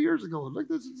school 3 years ago. Look,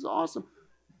 this is awesome.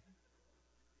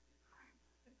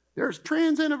 There's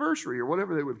trans anniversary or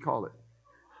whatever they would call it.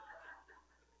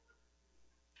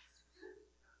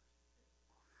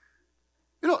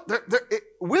 You know,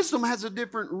 wisdom has a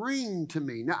different ring to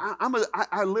me. Now,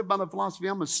 I live by the philosophy,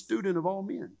 I'm a student of all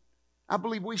men. I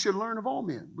believe we should learn of all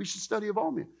men. We should study of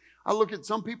all men. I look at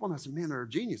some people and I say, man, they're a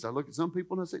genius. I look at some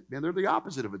people and I say, man, they're the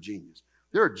opposite of a genius.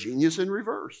 They're a genius in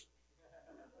reverse.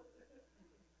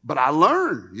 But I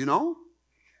learn, you know.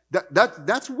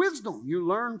 That's wisdom. You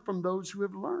learn from those who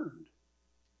have learned.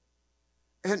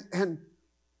 And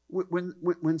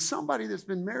when somebody that's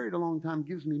been married a long time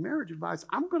gives me marriage advice,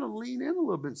 I'm going to lean in a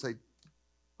little bit and say,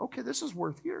 okay, this is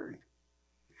worth hearing.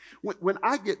 When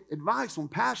I get advice on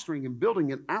pastoring and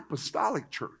building an apostolic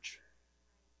church,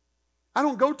 I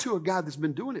don't go to a guy that's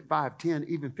been doing it 5, 10,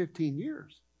 even 15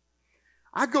 years.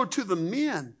 I go to the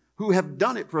men who have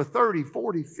done it for 30,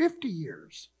 40, 50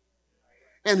 years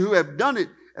and who have done it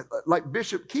like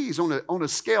Bishop Keys on a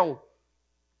scale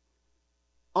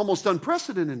almost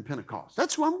unprecedented in Pentecost.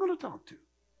 That's who I'm going to talk to.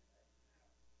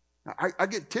 I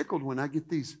get tickled when I get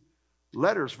these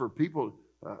letters for people,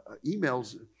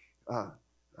 emails.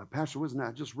 Pastor Whiseant,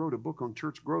 I just wrote a book on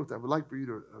church growth. I would like for you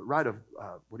to write a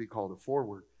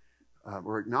forward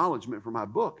or acknowledgement for my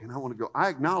book. And I want to go, I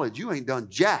acknowledge you ain't done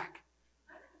jack.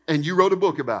 And you wrote a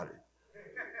book about it.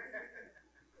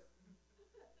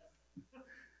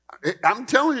 I'm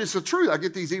telling you, it's the truth. I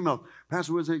get these emails.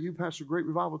 Pastor Whiseant, you pastor great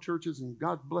revival churches and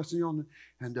God's blessing you on it.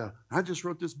 And I just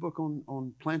wrote this book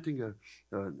on planting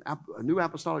a new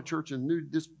apostolic church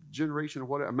and this generation of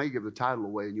whatever. I may give the title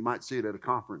away and you might see it at a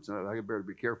conference. I better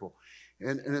be careful.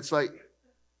 And it's like,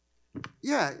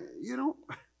 yeah, you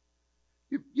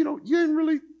didn't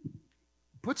really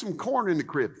put some corn in the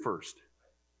crib first.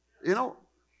 You know,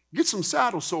 get some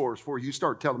saddle sores before you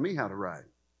start telling me how to ride.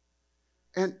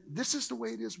 And this is the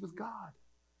way it is with God.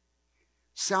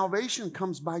 Salvation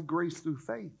comes by grace through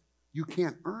faith. You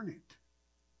can't earn it.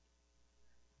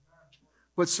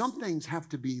 But some things have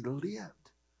to be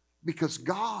lived because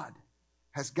God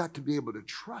has got to be able to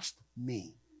trust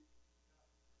me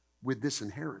with this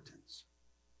inheritance.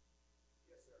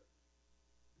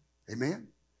 Amen?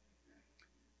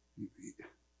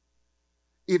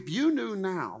 If you knew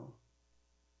now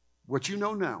what you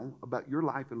know now about your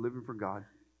life and living for God,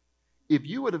 if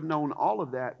you would have known all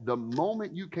of that the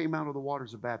moment you came out of the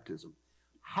waters of baptism,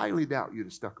 highly doubt you'd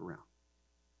have stuck around.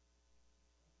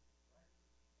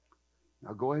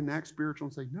 Now go ahead and act spiritual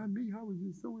and say, not me, how was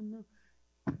you so in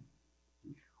love?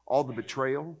 All the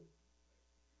betrayal,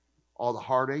 all the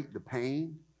heartache, the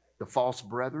pain, the false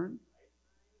brethren.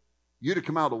 You'd have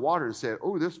come out of the water and said,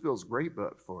 oh, this feels great,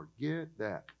 but forget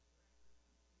that.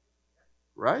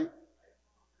 Right?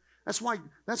 That's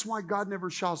why God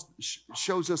never shows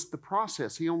us the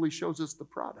process. He only shows us the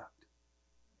product.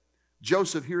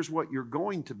 Joseph, here's what you're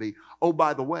going to be. Oh,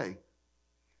 by the way,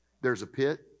 there's a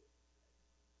pit.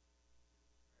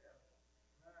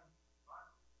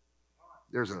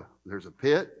 There's a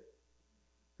pit.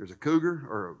 There's a cougar,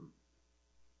 or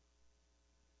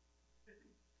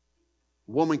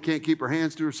a woman can't keep her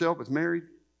hands to herself, is married.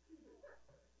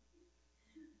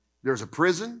 There's a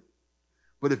prison.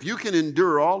 But if you can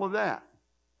endure all of that,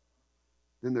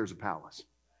 then there's a palace.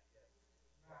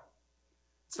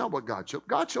 It's not what God showed.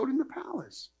 God showed him the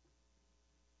palace.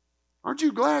 Aren't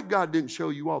you glad God didn't show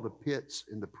you all the pits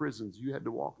and the prisons you had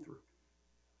to walk through?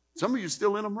 Some of you are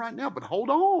still in them right now, but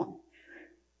hold on.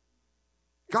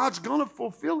 God's going to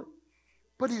fulfill it.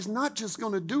 But he's not just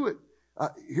going to do it.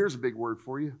 Here's a big word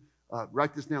for you.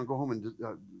 Write this down. Go home and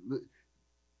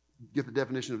get the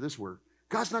definition of this word.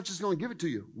 God's not just going to give it to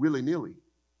you willy-nilly.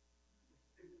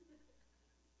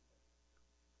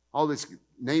 All this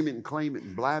name it and claim it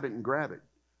and blab it and grab it.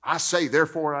 I say,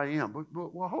 therefore I am. But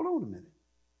well, hold on a minute.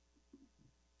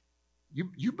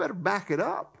 You better back it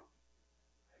up.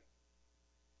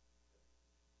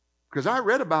 Because I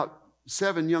read about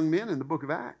 7 young men in the book of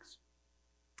Acts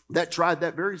that tried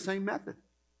that very same method.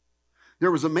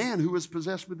 There was a man who was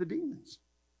possessed with the demons.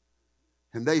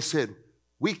 And they said,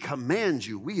 we command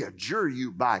you, we adjure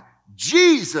you by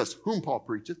Jesus, whom Paul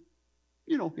preacheth.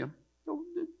 You know him.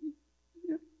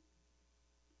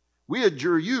 We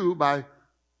adjure you by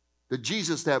the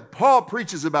Jesus that Paul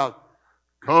preaches about.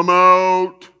 Come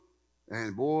out.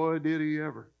 And boy, did he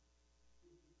ever.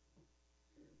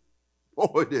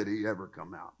 Boy, did he ever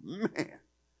come out. Man.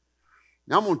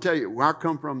 Now I'm going to tell you, where I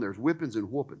come from, there's whippings and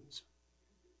whoopings.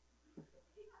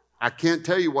 I can't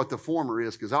tell you what the former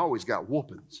is because I always got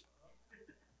whoopings.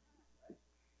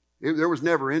 There was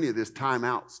never any of this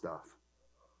timeout stuff.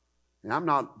 And I'm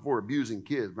not for abusing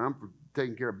kids, but I'm for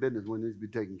taking care of business when it needs to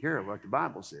be taken care of, like the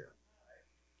Bible said.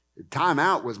 The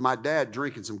timeout was my dad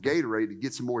drinking some Gatorade to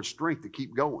get some more strength to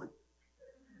keep going.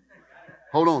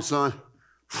 Hold on, son.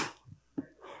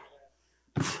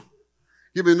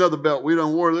 Give me another belt. We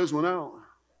done wore this one out.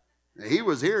 He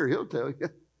was here. He'll tell you.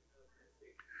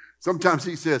 Sometimes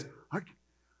he says,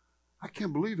 I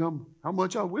can't believe how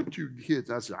much I whipped you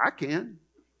kids. I said, I can.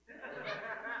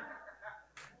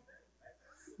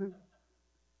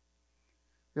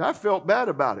 Yeah, I felt bad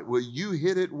about it. Well, you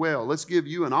hit it well. Let's give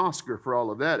you an Oscar for all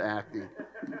of that acting.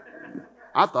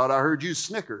 I thought I heard you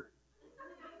snicker.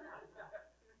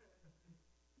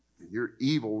 Your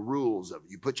evil rules of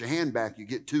you put your hand back, you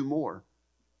get 2 more.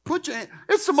 Put your hand.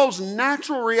 It's the most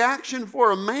natural reaction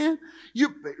for a man.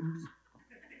 You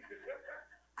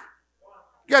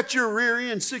got your rear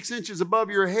end 6 inches above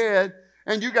your head,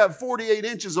 and you got 48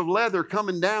 inches of leather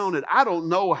coming down at I don't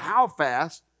know how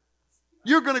fast.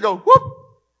 You're going to go whoop.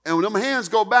 And when them hands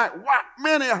go back, whack,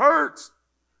 man, it hurts.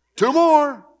 2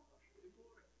 more.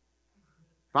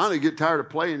 Finally get tired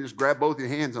of playing, just grab both your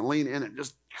hands and lean in and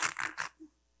just.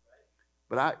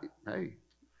 But hey,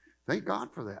 thank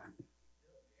God for that.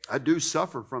 I do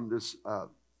suffer from this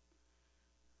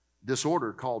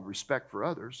disorder called respect for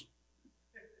others.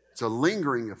 It's a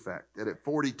lingering effect that at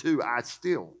 42, I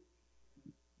still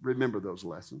remember those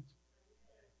lessons.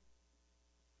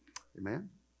 Amen.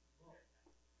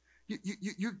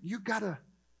 You gotta,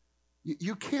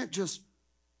 you can't just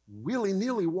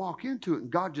willy-nilly walk into it and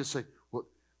God just say, well,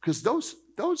 because those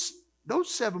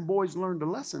 7 boys learned a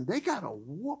lesson. They got a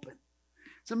whooping.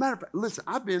 As a matter of fact, listen,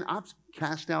 I've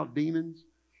cast out demons.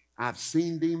 I've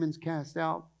seen demons cast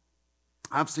out.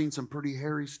 I've seen some pretty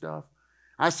hairy stuff.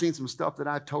 I've seen some stuff that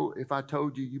if I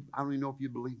told you, I don't even know if you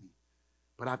believe me.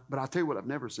 But I'll tell you what I've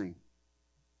never seen.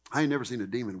 I ain't never seen a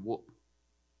demon whoop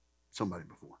somebody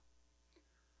before.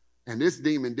 And this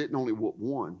demon didn't only whoop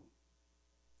 1.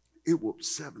 It whooped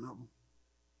 7 of them.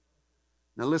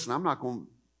 Now listen, I'm not going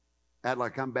to act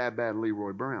like I'm bad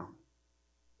Leroy Brown.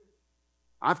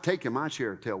 I've taken my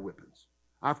share of tail whippings.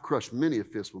 I've crushed many a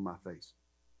fist with my face.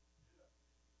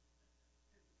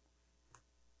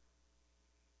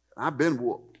 I've been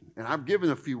whooped. And I've given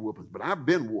a few whoopings, but I've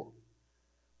been whooped.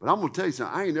 But I'm going to tell you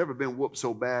something. I ain't never been whooped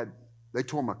so bad, they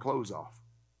tore my clothes off.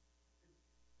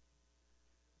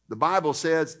 The Bible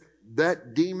says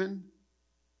that demon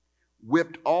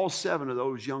whipped all 7 of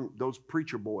those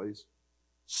preacher boys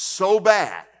so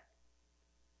bad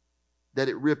that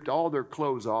it ripped all their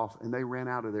clothes off and they ran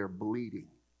out of there bleeding.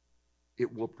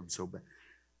 It whooped them so bad.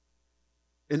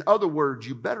 In other words,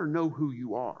 you better know who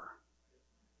you are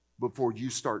before you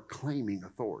start claiming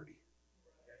authority.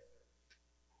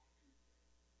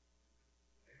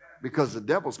 Because the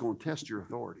devil's going to test your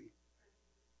authority.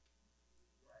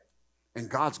 And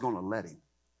God's going to let him.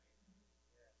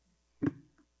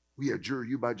 We adjure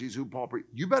you by Jesus who Paul preached.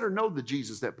 You better know the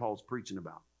Jesus that Paul's preaching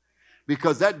about.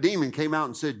 Because that demon came out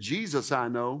and said, Jesus I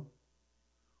know,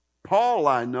 Paul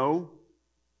I know,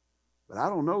 but I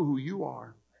don't know who you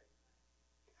are.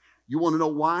 You want to know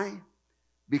why?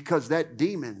 Because that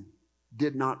demon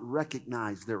did not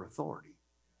recognize their authority.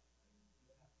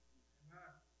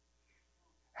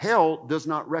 Hell does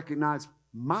not recognize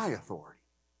my authority.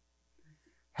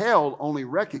 Hell only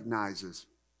recognizes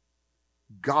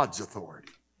God's authority.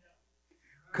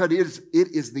 Because it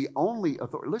is the only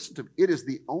authority. Listen to me. It is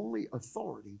the only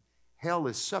authority hell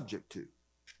is subject to.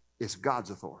 It's God's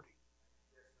authority.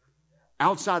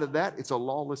 Outside of that, it's a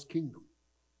lawless kingdom.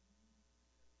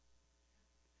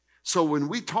 So when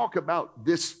we talk about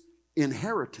this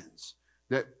inheritance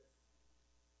that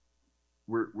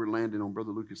we're landing on,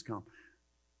 Brother Lucas, come.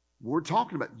 We're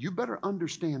talking about, you better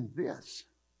understand this,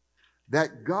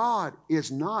 that God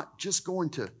is not just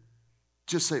going to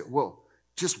just say, well,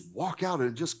 just walk out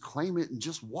and just claim it and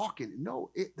just walk in it. No,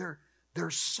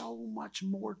 there's so much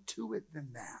more to it than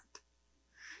that.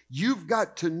 You've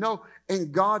got to know.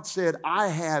 And God said, I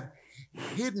have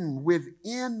hidden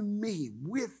within me,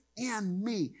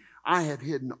 I have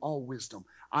hidden all wisdom.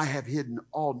 I have hidden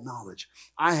all knowledge.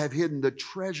 I have hidden the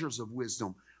treasures of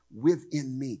wisdom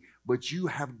within me. But you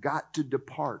have got to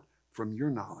depart from your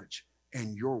knowledge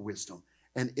and your wisdom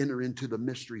and enter into the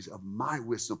mysteries of my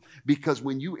wisdom. Because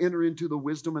when you enter into the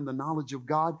wisdom and the knowledge of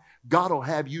God, God will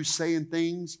have you saying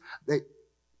things that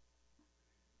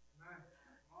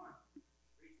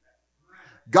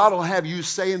God will have you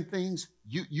saying things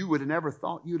you would have never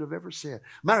thought you'd have ever said.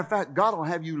 Matter of fact, God will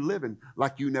have you living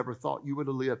like you never thought you would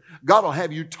have lived. God will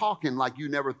have you talking like you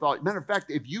never thought. Matter of fact,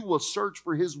 if you will search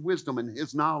for His wisdom and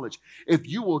His knowledge, if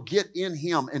you will get in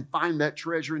Him and find that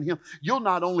treasure in Him, you'll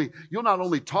not only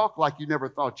talk like you never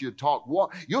thought you'd talk,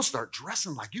 you'll start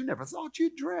dressing like you never thought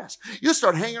you'd dress. You'll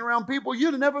start hanging around people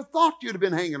you'd have never thought you'd have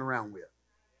been hanging around with.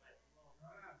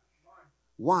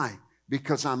 Why?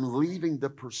 Because I'm leaving the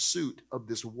pursuit of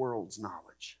this world's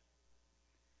knowledge.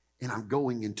 And I'm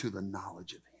going into the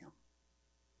knowledge of Him.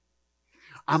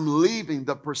 I'm leaving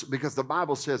the pursuit, because the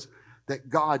Bible says that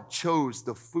God chose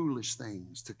the foolish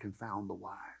things to confound the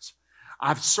wise.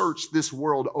 I've searched this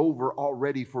world over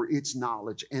already for its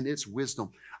knowledge and its wisdom.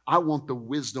 I want the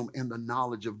wisdom and the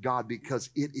knowledge of God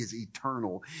because it is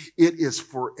eternal. It is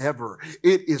forever.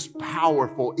 It is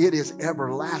powerful. It is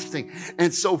everlasting.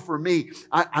 And so for me,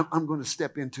 I'm going to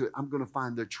step into it. I'm going to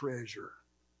find the treasure.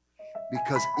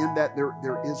 Because in that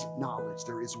there is knowledge,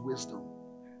 there is wisdom,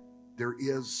 there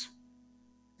is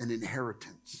an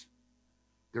inheritance.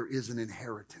 There is an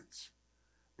inheritance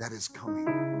that is coming,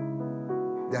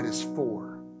 that is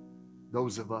for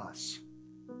those of us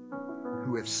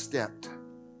who have stepped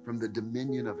from the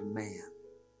dominion of man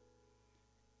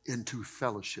into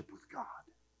fellowship with God.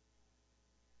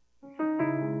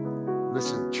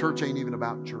 Listen, church ain't even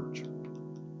about church.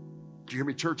 Do you hear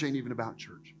me? Church ain't even about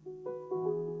church.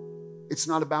 It's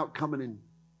not about coming and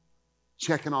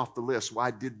checking off the list. Well,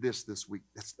 I did this week.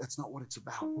 That's not what it's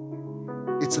about.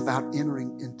 It's about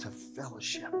entering into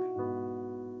fellowship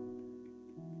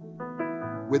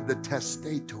with the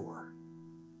testator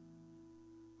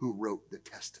who wrote the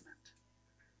testament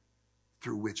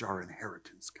through which our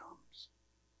inheritance comes.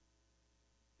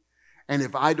 And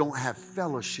if I don't have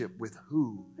fellowship with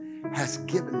who has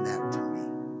given that to me,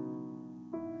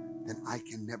 then I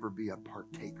can never be a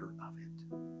partaker of it.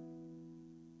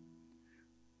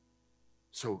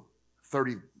 So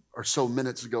 30 or so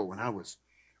minutes ago, when I was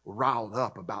riled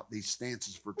up about these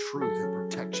stances for truth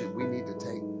and protection we need to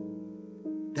take,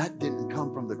 that didn't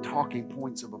come from the talking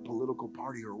points of a political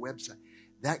party or a website.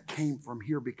 That came from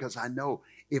here because I know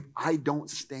if I don't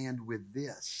stand with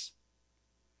this,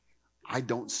 I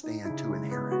don't stand to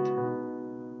inherit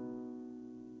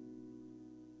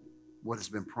what has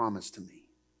been promised to me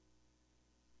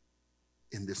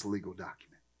in this legal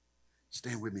document.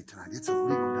 Stand with me tonight. It's a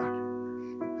legal document.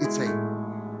 It's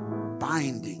a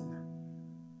binding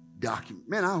document.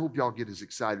 Man, I hope y'all get as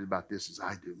excited about this as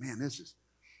I do. Man,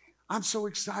 I'm so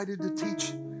excited to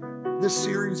teach this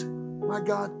series. My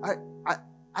God,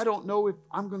 I don't know if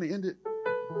I'm going to end it.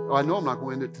 Oh, I know I'm not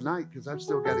going to end it tonight because I've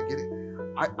still got to get it.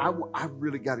 I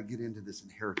really got to get into this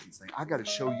inheritance thing. I got to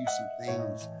show you some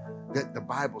things that the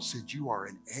Bible said you are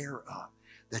an heir of.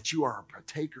 that you are a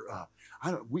partaker of.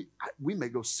 We may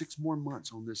go 6 more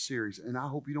months on this series, and I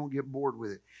hope you don't get bored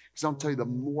with it. Because I'll tell you, the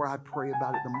more I pray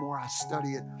about it, the more I study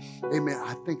it. Amen.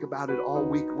 I think about it all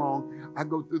week long. I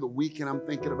go through the weekend, I'm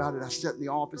thinking about it. I sit in the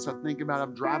office, I'm thinking about it.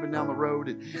 I'm driving down the road,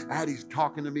 and Addie's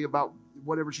talking to me about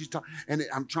whatever she's talking. And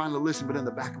I'm trying to listen, but in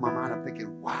the back of my mind, I'm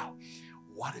thinking, wow,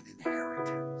 what an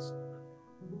inheritance.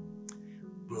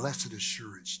 Blessed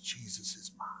assurance, Jesus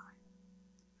is mine.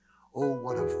 Oh,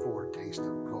 what a foretaste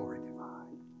of glory divine.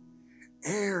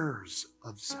 Heirs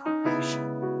of salvation.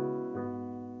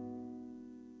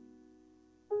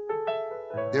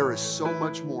 There is so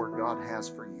much more God has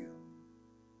for you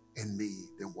and me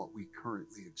than what we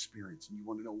currently experience. And you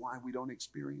want to know why we don't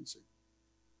experience it?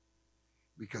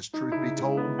 Because truth be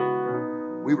told,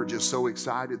 we were just so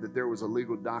excited that there was a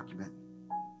legal document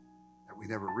that we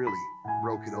never really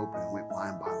broke it open and went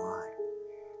line by line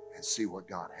and see what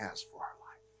God has for our life.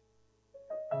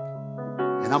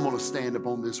 And I'm going to stand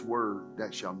upon this word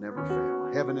that shall never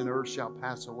fail. Heaven and earth shall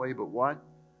pass away, but what?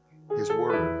 His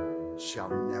word shall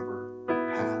never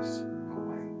pass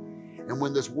away. And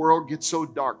when this world gets so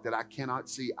dark that I cannot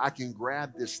see, I can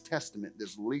grab this testament,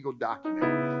 this legal document,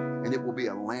 and it will be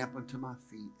a lamp unto my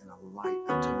feet and a light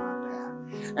unto my path.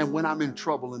 And when I'm in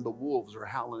trouble and the wolves are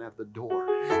howling at the door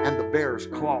and the bears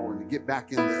clawing to get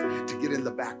in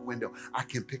the back window, I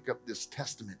can pick up this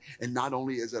testament. And not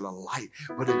only is it a light,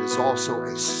 but it is also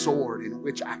a sword in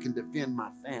which I can defend my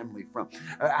family from.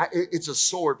 It's a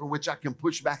sword from which I can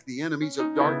push back the enemies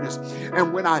of darkness.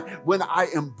 And when I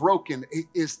am broken, it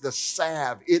is the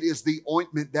salve. It is the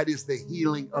ointment that is the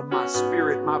healing of my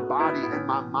spirit, my body, and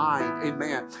my mind.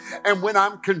 Amen. And when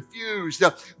I'm confused,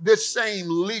 this same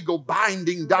legal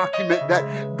binding document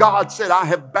that God said I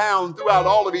have bound throughout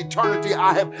all of eternity,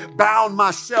 I have bound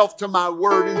myself to my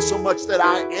word in so much that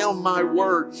I am my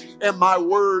word, and my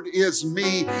word is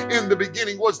me. In the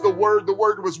beginning was the Word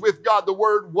was with God, the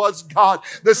Word was God.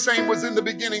 The same was in the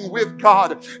beginning with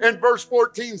God. And verse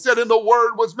 14 said, and the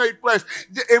Word was made flesh.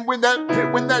 And when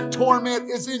that torment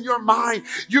is in your mind,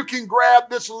 you can grab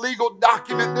this legal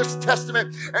document, this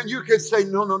testament, and you can say,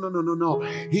 no.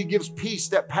 He gives peace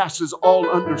that passes all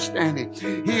understanding.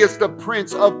 He is the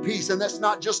Prince of Peace. And that's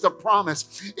not just a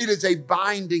promise. It is a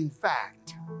binding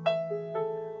fact.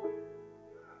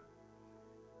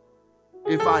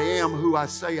 If I am who I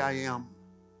say I am,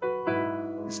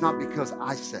 it's not because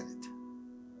I said it.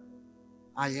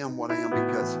 I am what I am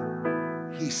because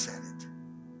He said it.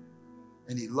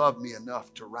 And He loved me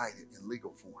enough to write it in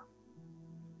legal form.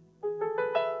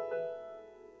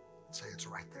 Say it's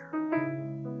right there.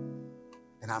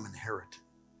 And I'm inherited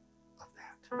of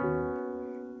that.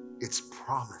 It's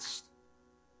promised.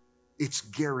 It's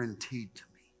guaranteed to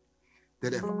me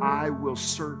that if I will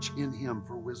search in Him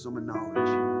for wisdom and knowledge,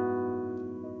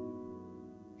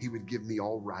 He would give me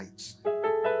all rights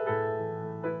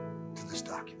to this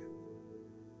document.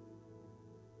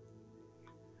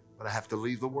 But I have to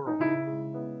leave the world.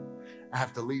 I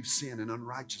have to leave sin and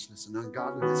unrighteousness and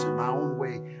ungodliness and my own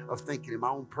way of thinking and my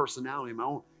own personality, and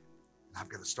I've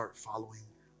got to start following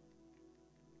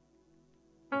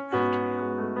after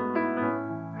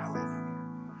Him. Hallelujah.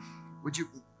 Would you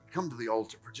come to the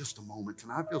altar for just a moment?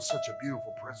 And I feel such a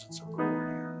beautiful presence of the Lord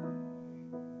here.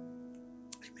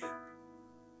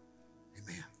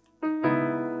 Amen.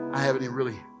 Amen. I haven't even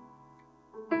really,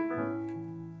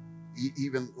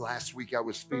 even last week I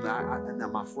was feeling, now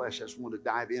my flesh, I just want to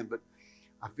dive in, but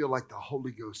I feel like the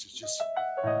Holy Ghost is just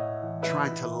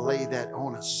trying to lay that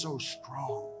on us so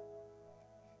strong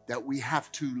that we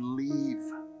have to leave,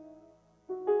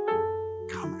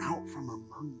 come out from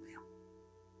among them.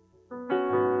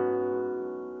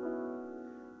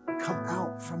 Come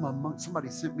out from among. Somebody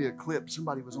sent me a clip.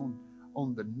 Somebody was on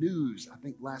the news, I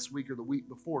think last week or the week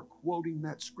before, quoting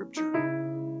that scripture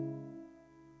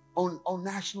on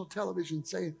national television,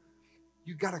 saying,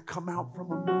 you got to come out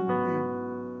from among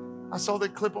them. I saw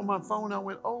that clip on my phone. I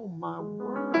went, oh my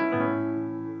word.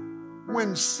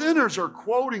 When sinners are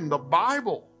quoting the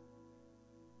Bible,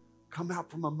 come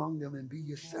out from among them and be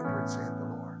ye separate, saith the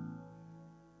Lord.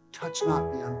 Touch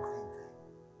not the unclean thing.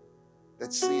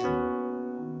 That's sin.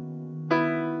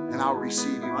 And I'll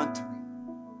receive you unto me.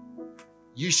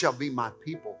 You shall be my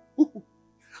people.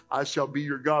 I shall be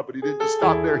your God. But He didn't just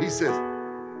stop there. He says,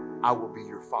 I will be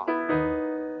your Father.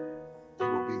 You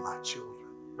will be my children.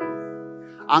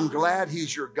 I'm glad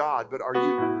He's your God, but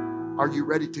are you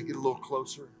ready to get a little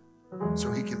closer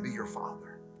so He can be your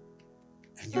Father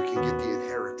and you can get the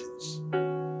inheritance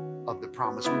of the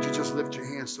promise? Would you just lift your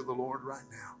hands to the Lord right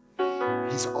now?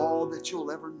 He's all that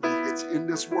you'll ever need. It's in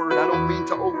this word. I don't mean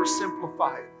to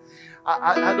oversimplify it.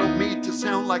 I don't mean to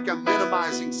sound like I'm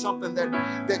minimizing something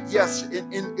that yes,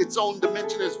 in its own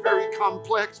dimension is very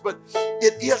complex, but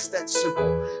it is that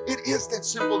simple. It is that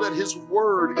simple that His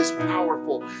word is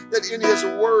powerful, that in His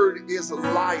word is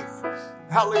life.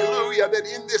 Hallelujah. That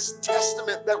in this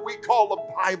testament that we call the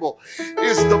Bible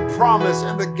is the promise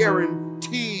and the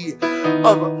guarantee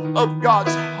of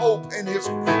God's hope and His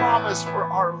promise for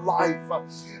our life.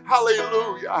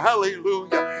 Hallelujah.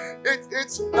 Hallelujah.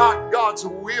 It's not God's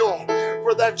will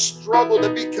for that struggle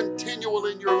to be continual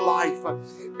in your life.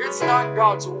 It's not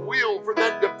God's will for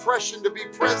that depression to be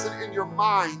present in your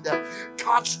mind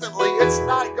constantly. It's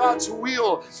not God's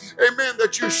will, amen,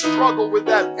 that you struggle with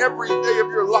that every day of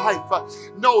your life.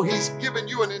 No, He's given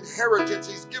you an inheritance.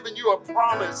 He's given you a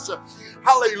promise.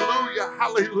 Hallelujah.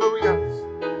 Hallelujah.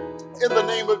 In the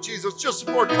name of Jesus, just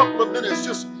for a couple of minutes,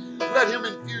 just let Him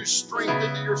infuse strength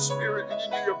into your spirit and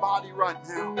into your body right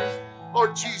now.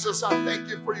 Lord Jesus, I thank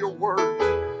You for Your word.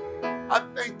 I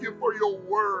thank You for Your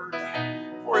word,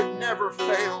 for it never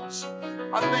fails.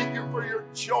 I thank You for Your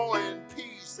joy and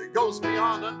peace that goes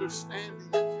beyond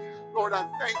understanding. Lord, I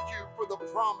thank You for the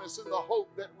promise and the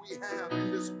hope that we have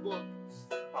in this book.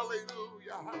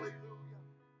 Hallelujah, hallelujah.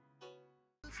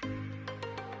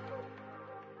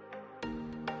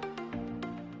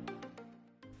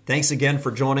 Thanks again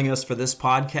for joining us for this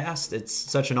podcast. It's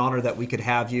such an honor that we could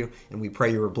have you, and we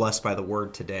pray you were blessed by the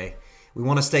word today. We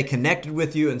want to stay connected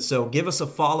with you, and so give us a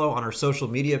follow on our social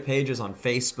media pages on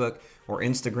Facebook or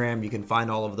Instagram. You can find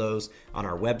all of those on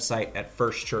our website at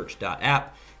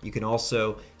firstchurch.app. You can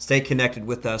also stay connected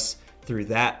with us through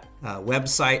that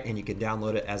website, and you can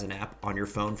download it as an app on your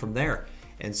phone from there.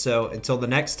 And so until the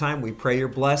next time, we pray you're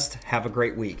blessed. Have a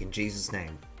great week in Jesus'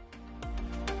 name.